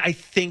 Because I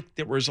think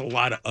there was a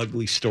lot of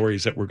ugly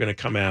stories that were going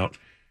to come out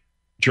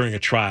during a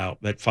trial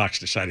that Fox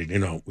decided,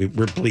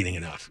 we're bleeding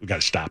enough. We've got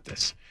to stop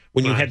this.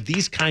 When you have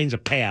these kinds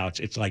of payouts,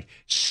 it's like,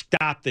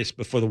 stop this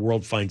before the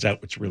world finds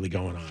out what's really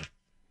going on.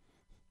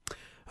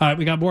 All right,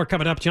 we got more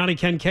coming up. Johnny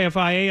Ken,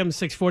 KFI AM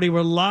 640.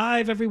 We're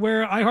live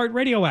everywhere.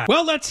 iHeartRadio app.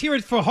 Well, let's hear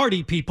it for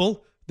Hardy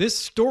people. This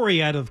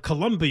story out of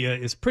Colombia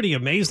is pretty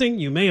amazing.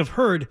 You may have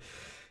heard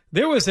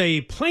there was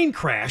a plane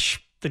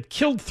crash that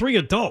killed 3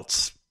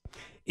 adults,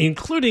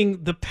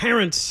 including the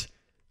parents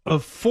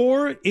of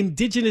 4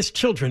 indigenous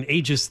children,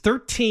 ages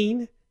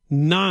 13,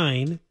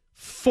 9,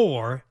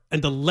 4,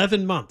 and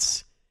 11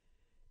 months.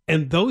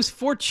 And those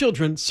 4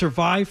 children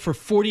survived for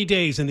 40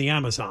 days in the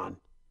Amazon.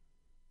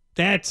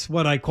 That's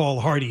what I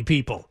call hardy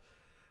people.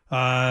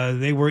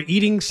 They were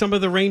eating some of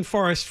the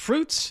rainforest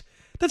fruits.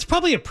 That's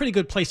probably a pretty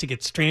good place to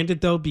get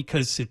stranded, though,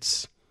 because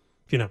it's,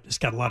 it's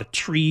got a lot of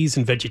trees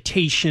and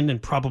vegetation,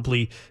 and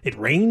probably it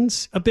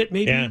rains a bit,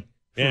 maybe.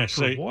 Yeah.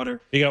 For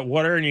water. You got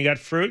water and you got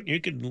fruit. You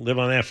could live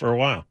on that for a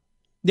while.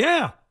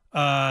 Yeah.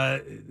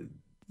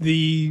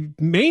 The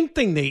main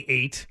thing they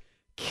ate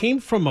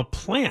came from a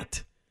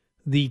plant,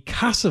 the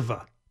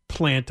cassava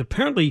plant.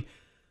 Apparently,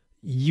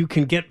 you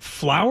can get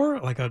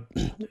flour,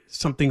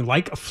 something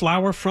like a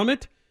flour from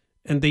it,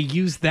 and they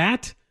use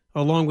that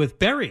along with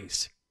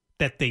berries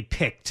that they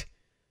picked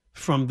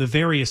from the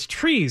various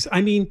trees.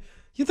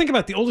 You think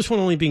about the oldest one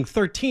only being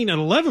 13, an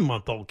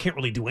 11-month-old can't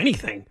really do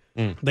anything.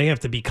 They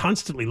have to be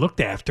constantly looked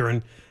after,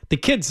 and the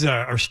kids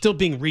are still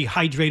being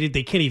rehydrated.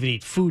 They can't even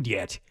eat food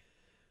yet.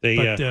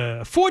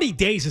 But 40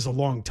 days is a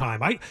long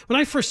time. When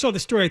I first saw the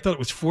story, I thought it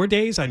was 4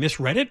 days. I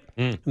misread it.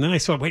 And then I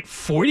saw,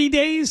 40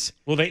 days?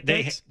 Well,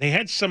 they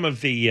had some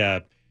of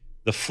the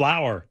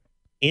flour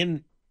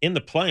in the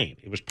plane.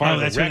 It was part of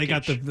the wreckage. Where they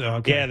got the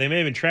okay. Yeah, they may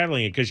have been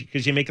traveling it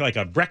because you make like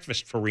a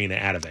breakfast farina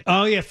out of it.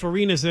 Oh, yeah,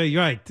 farina's,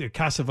 you're right, the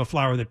cassava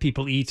flour that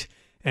people eat.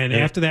 And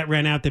after that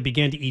ran out, they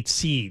began to eat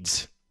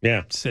seeds. Yeah.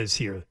 It says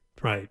here,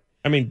 right.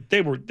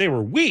 They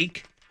were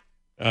weak.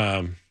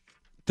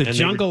 The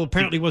jungle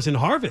apparently was in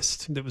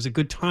harvest. It was a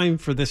good time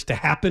for this to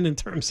happen in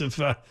terms of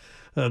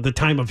the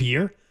time of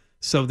year.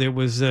 So there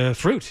was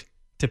fruit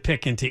to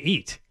pick and to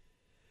eat.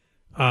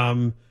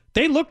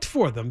 They looked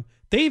for them.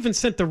 They even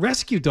sent the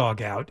rescue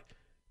dog out.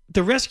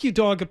 The rescue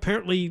dog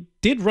apparently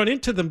did run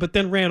into them, but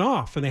then ran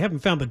off, and they haven't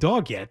found the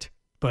dog yet.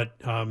 But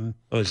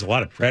there's a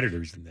lot of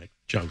predators in that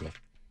jungle.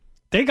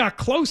 They got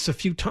close a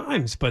few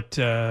times, but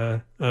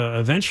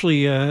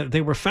eventually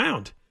they were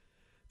found.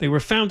 They were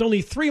found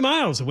only 3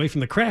 miles away from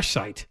the crash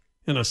site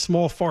in a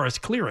small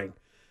forest clearing.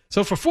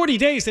 So for 40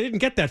 days, they didn't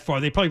get that far.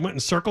 They probably went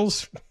in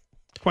circles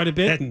quite a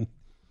bit.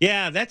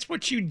 Yeah, that's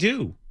what you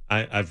do,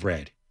 I've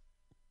read.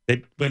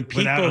 That when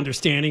people, without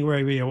understanding where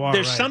you are.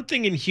 There's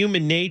something in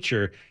human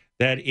nature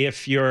that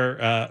if you're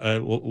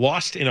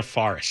lost in a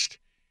forest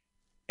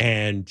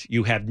and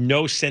you have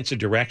no sense of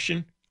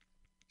direction,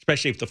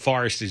 especially if the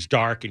forest is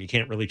dark and you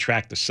can't really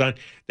track the sun,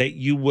 that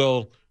you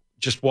will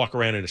just walk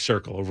around in a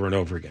circle over and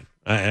over again.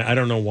 I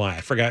don't know why.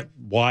 I forgot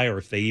why, or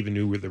if they even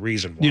knew the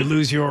reason why. You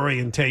lose your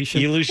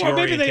orientation. You lose your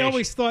orientation. Or maybe they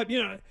always thought,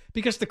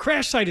 because the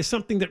crash site is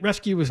something that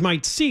rescuers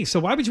might see. So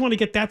why would you want to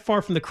get that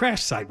far from the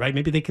crash site, right?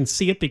 Maybe they can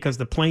see it because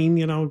the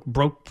plane,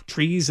 broke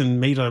trees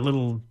and made a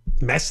little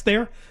mess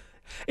there.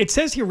 It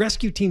says here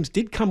rescue teams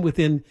did come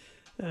within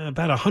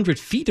about 100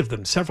 feet of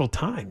them several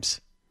times.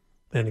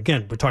 And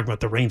again, we're talking about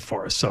the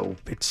rainforest, so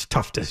it's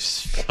tough to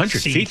 100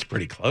 see. feet's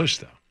pretty close,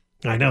 though.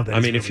 I know that. I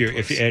mean, if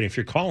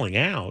you're calling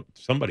out,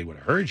 somebody would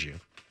have heard you.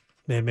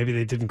 Yeah, maybe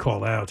they didn't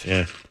call out.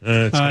 Yeah.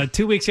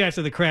 2 weeks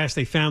after the crash,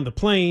 they found the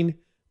plane,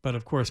 but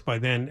of course by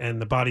then,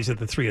 and the bodies of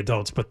the 3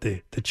 adults, but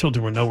the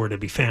children were nowhere to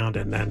be found,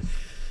 and then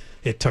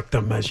it took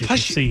them, as you can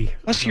see.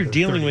 Plus, you're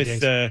dealing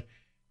with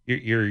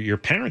your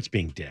parents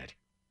being dead.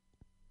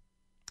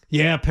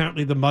 Yeah,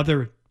 apparently the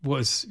mother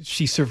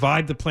she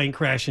survived the plane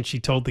crash, and she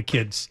told the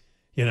kids,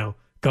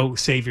 go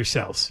save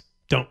yourselves.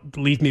 Don't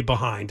leave me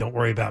behind. Don't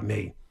worry about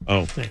me.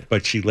 Oh,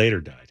 but she later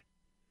died.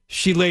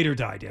 She later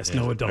died, yes.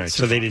 Yeah. No adults. Right.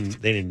 So they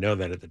didn't know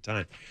that at the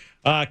time.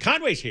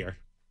 Conway's here.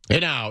 Hey,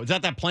 now, is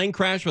that plane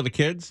crash with the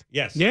kids?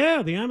 Yes.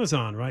 Yeah, the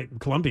Amazon, right? In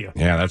Colombia.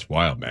 Yeah, that's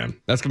wild, man.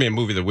 That's going to be a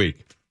movie of the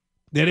week.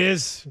 It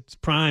is. It's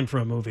prime for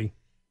a movie.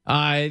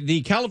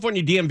 The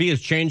California DMV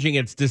is changing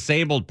its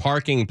disabled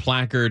parking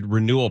placard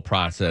renewal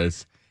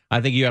process. I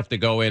think you have to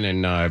go in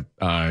and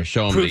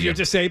show them. Prove you're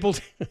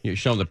disabled? You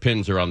show them the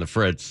pins are on the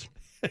fritz.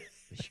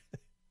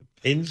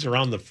 Pins are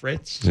on the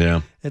fritz?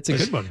 Yeah. That's a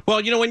good one.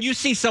 Well, when you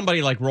see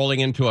somebody like rolling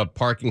into a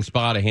parking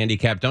spot, a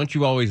handicap, don't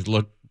you always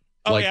look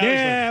like...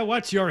 Yeah,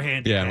 what's your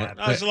handicap?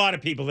 Yeah, there's a lot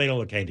of people, they don't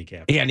look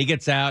handicapped. Yeah, and he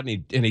gets out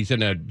and he's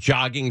in a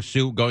jogging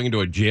suit going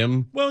into a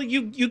gym. Well,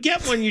 you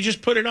get one, you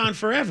just put it on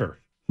forever.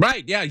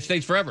 Right, yeah, he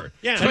stays forever.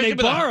 Yeah,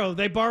 and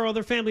they borrow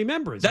their family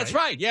members. That's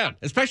right, yeah.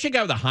 Especially a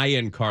guy with a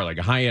high-end car, like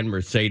a high-end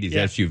Mercedes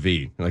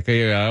SUV. Like,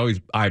 I always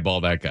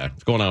eyeball that guy.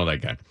 What's going on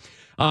with that guy?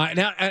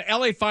 Now, an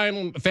L.A.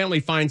 family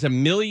finds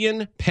 1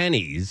 million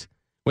pennies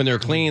when they're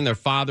cleaning their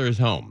father's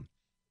home.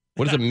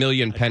 What is 1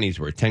 million pennies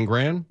worth? 10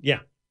 grand? Yeah.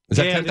 Is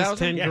that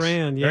 10,000? 10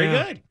 grand, yeah. Very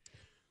good.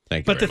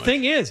 Thank you. But the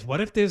thing is,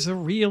 what if there's a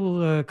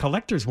real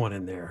collector's one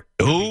in there?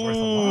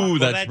 Ooh,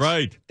 that's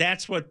right.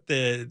 That's what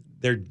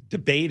they're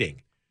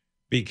debating,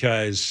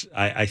 because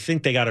I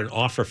think they got an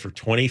offer for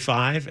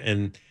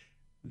 25,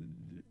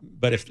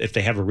 but if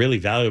they have a really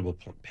valuable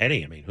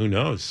penny, I mean, who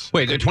knows?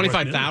 Wait, they're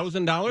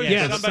 $25,000?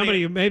 Yeah,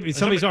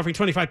 somebody's offering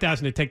 $25,000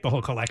 to take the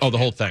whole collection. Oh, the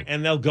whole thing.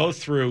 And they'll go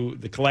through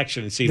the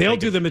collection and see. They'll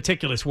do the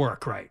meticulous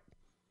work, right?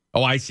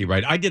 Oh, I see.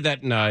 Right. I did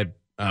that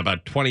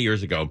about 20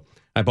 years ago.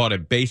 I bought a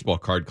baseball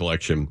card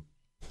collection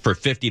for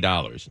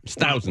 $50. It's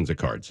thousands of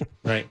cards.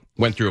 Right.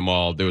 Went through them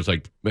all. There was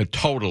like a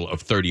total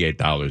of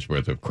 $38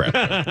 worth of crap.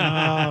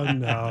 Oh,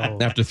 no.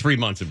 After 3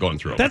 months of going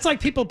through them. That's like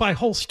people buy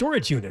whole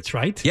storage units,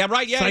 right? Yeah,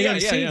 right. Yeah,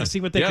 to see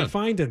what they can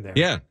find in there.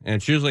 Yeah, and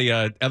it's usually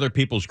other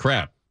people's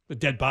crap. The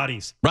dead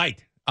bodies.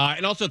 Right.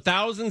 And also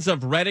thousands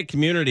of Reddit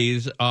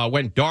communities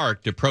went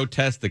dark to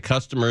protest the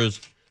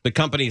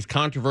company's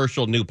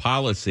controversial new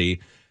policy.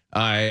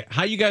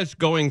 How you guys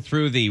going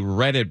through the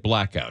Reddit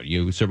blackout?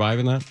 You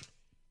surviving that?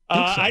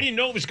 I didn't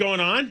know what was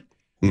going on.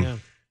 Yeah.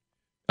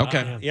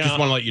 Okay. Just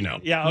want to let you know.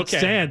 Yeah. Okay.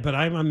 It's sad, but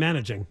I'm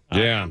managing.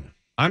 Yeah.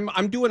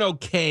 I'm doing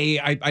okay.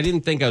 I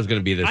didn't think I was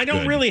going to be this. I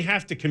don't really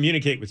have to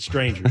communicate with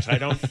strangers. I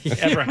don't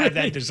ever have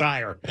that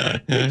desire.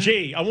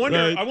 Gee, I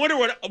wonder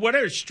what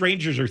our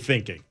strangers are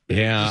thinking.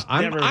 Yeah.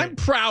 I'm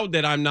proud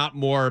that I'm not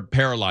more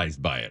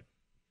paralyzed by it.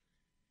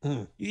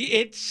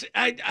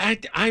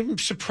 I'm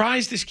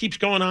surprised this keeps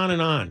going on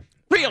and on.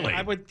 Really?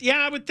 I would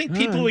think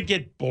people would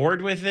get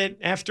bored with it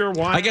after a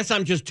while. I guess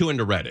I'm just too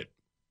into Reddit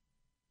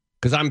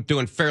because I'm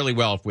doing fairly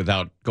well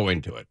without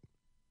going to it.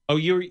 Oh,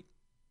 you're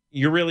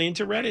really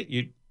into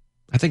Reddit?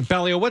 I think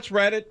Bellio, what's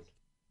Reddit?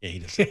 Yeah, he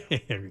doesn't.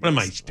 What am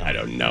I? I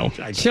don't know.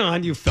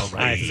 John, you fell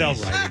right. I fell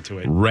right into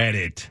it.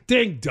 Reddit.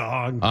 Ding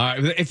dong.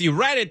 If you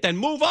read it, then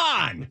move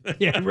on.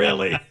 Yeah,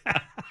 really.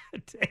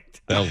 What the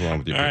hell's wrong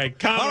with you? All right,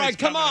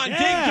 come on,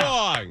 ding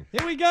dong.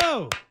 Here we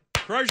go.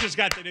 Crozier's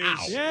got the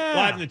news. Yeah.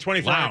 Live in the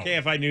 24-hour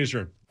KFI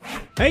newsroom.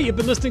 Hey, you've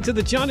been listening to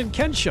the John and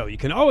Ken Show. You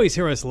can always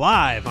hear us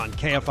live on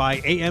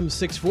KFI AM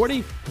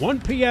 640,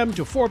 1 p.m.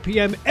 to 4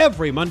 p.m.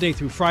 every Monday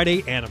through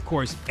Friday, and of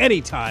course,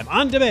 anytime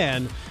on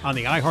demand on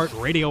the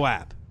iHeartRadio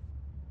app.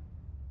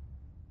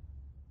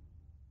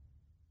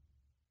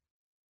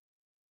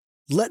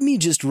 "Let me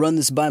just run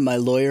this by my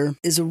lawyer"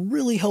 is a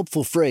really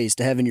helpful phrase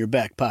to have in your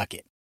back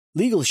pocket.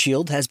 Legal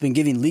Shield has been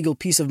giving legal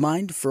peace of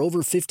mind for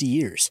over 50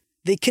 years.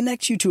 They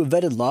connect you to a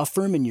vetted law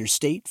firm in your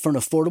state for an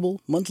affordable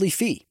monthly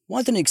fee.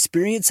 Want an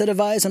experienced set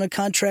of eyes on a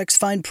contract's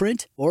fine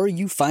print? Or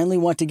you finally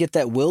want to get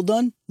that will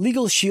done?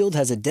 Legal Shield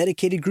has a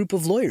dedicated group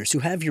of lawyers who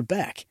have your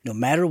back, no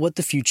matter what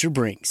the future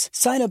brings.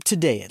 Sign up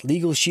today at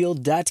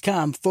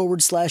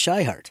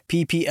LegalShield.com/iHeart.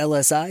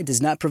 PPLSI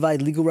does not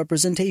provide legal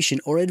representation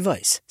or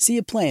advice. See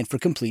a plan for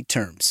complete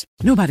terms.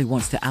 Nobody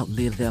wants to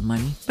outlive their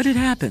money, but it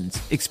happens,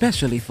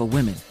 especially for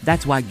women.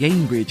 That's why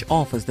Gainbridge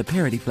offers the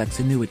Parity Flex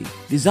annuity,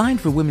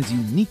 designed for women's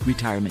unique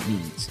retirement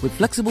needs. With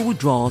flexible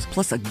withdrawals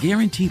plus a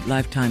guaranteed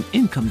lifetime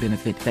income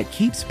benefit that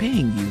keeps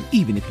paying you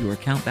even if your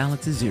account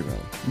balance is zero.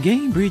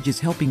 GainBridge is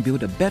helping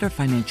build a better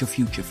financial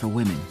future for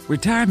women.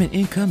 Retirement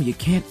income you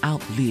can't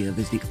outlive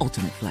is the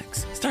ultimate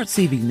flex. Start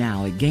saving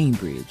now at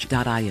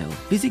GainBridge.io.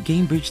 Visit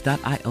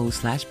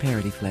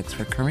GainBridge.io/ParityFlex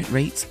for current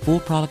rates, full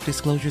product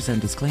disclosures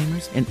and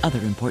disclaimers, and other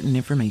important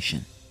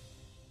information.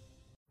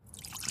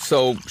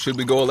 So, should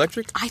we go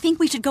electric? I think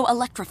we should go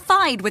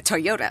electrified with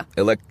Toyota.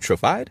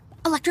 Electrified?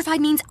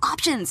 Electrified means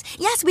options.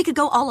 Yes, we could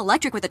go all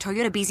electric with a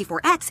Toyota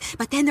BZ4X,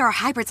 but then there are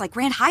hybrids like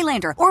Grand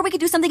Highlander, or we could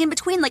do something in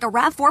between like a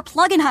RAV4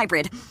 plug-in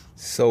hybrid.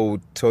 So,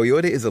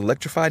 Toyota is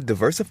electrified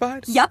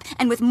diversified? Yup,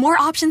 and with more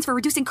options for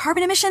reducing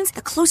carbon emissions,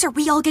 the closer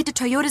we all get to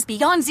Toyota's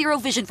Beyond Zero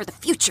vision for the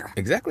future.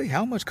 Exactly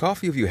how much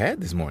coffee have you had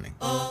this morning?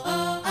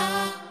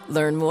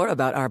 Learn more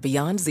about our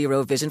Beyond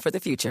Zero vision for the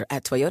future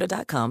at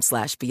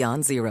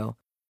toyota.com/Beyond Zero.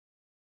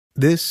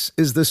 This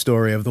is the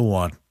story of the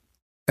one.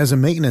 As a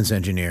maintenance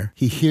engineer,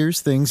 he hears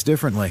things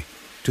differently.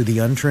 To the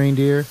untrained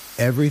ear,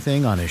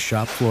 everything on his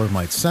shop floor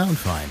might sound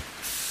fine,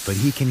 but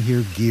he can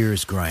hear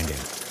gears grinding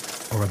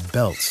or a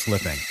belt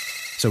slipping.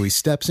 So he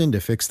steps in to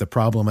fix the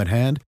problem at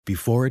hand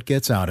before it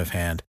gets out of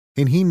hand.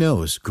 And he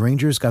knows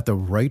Grainger's got the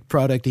right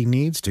product he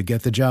needs to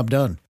get the job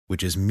done,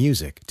 which is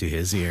music to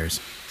his ears.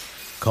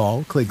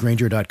 Call, click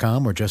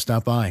Grainger.com, or just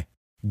stop by.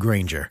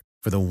 Grainger,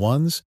 for the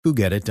ones who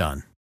get it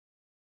done.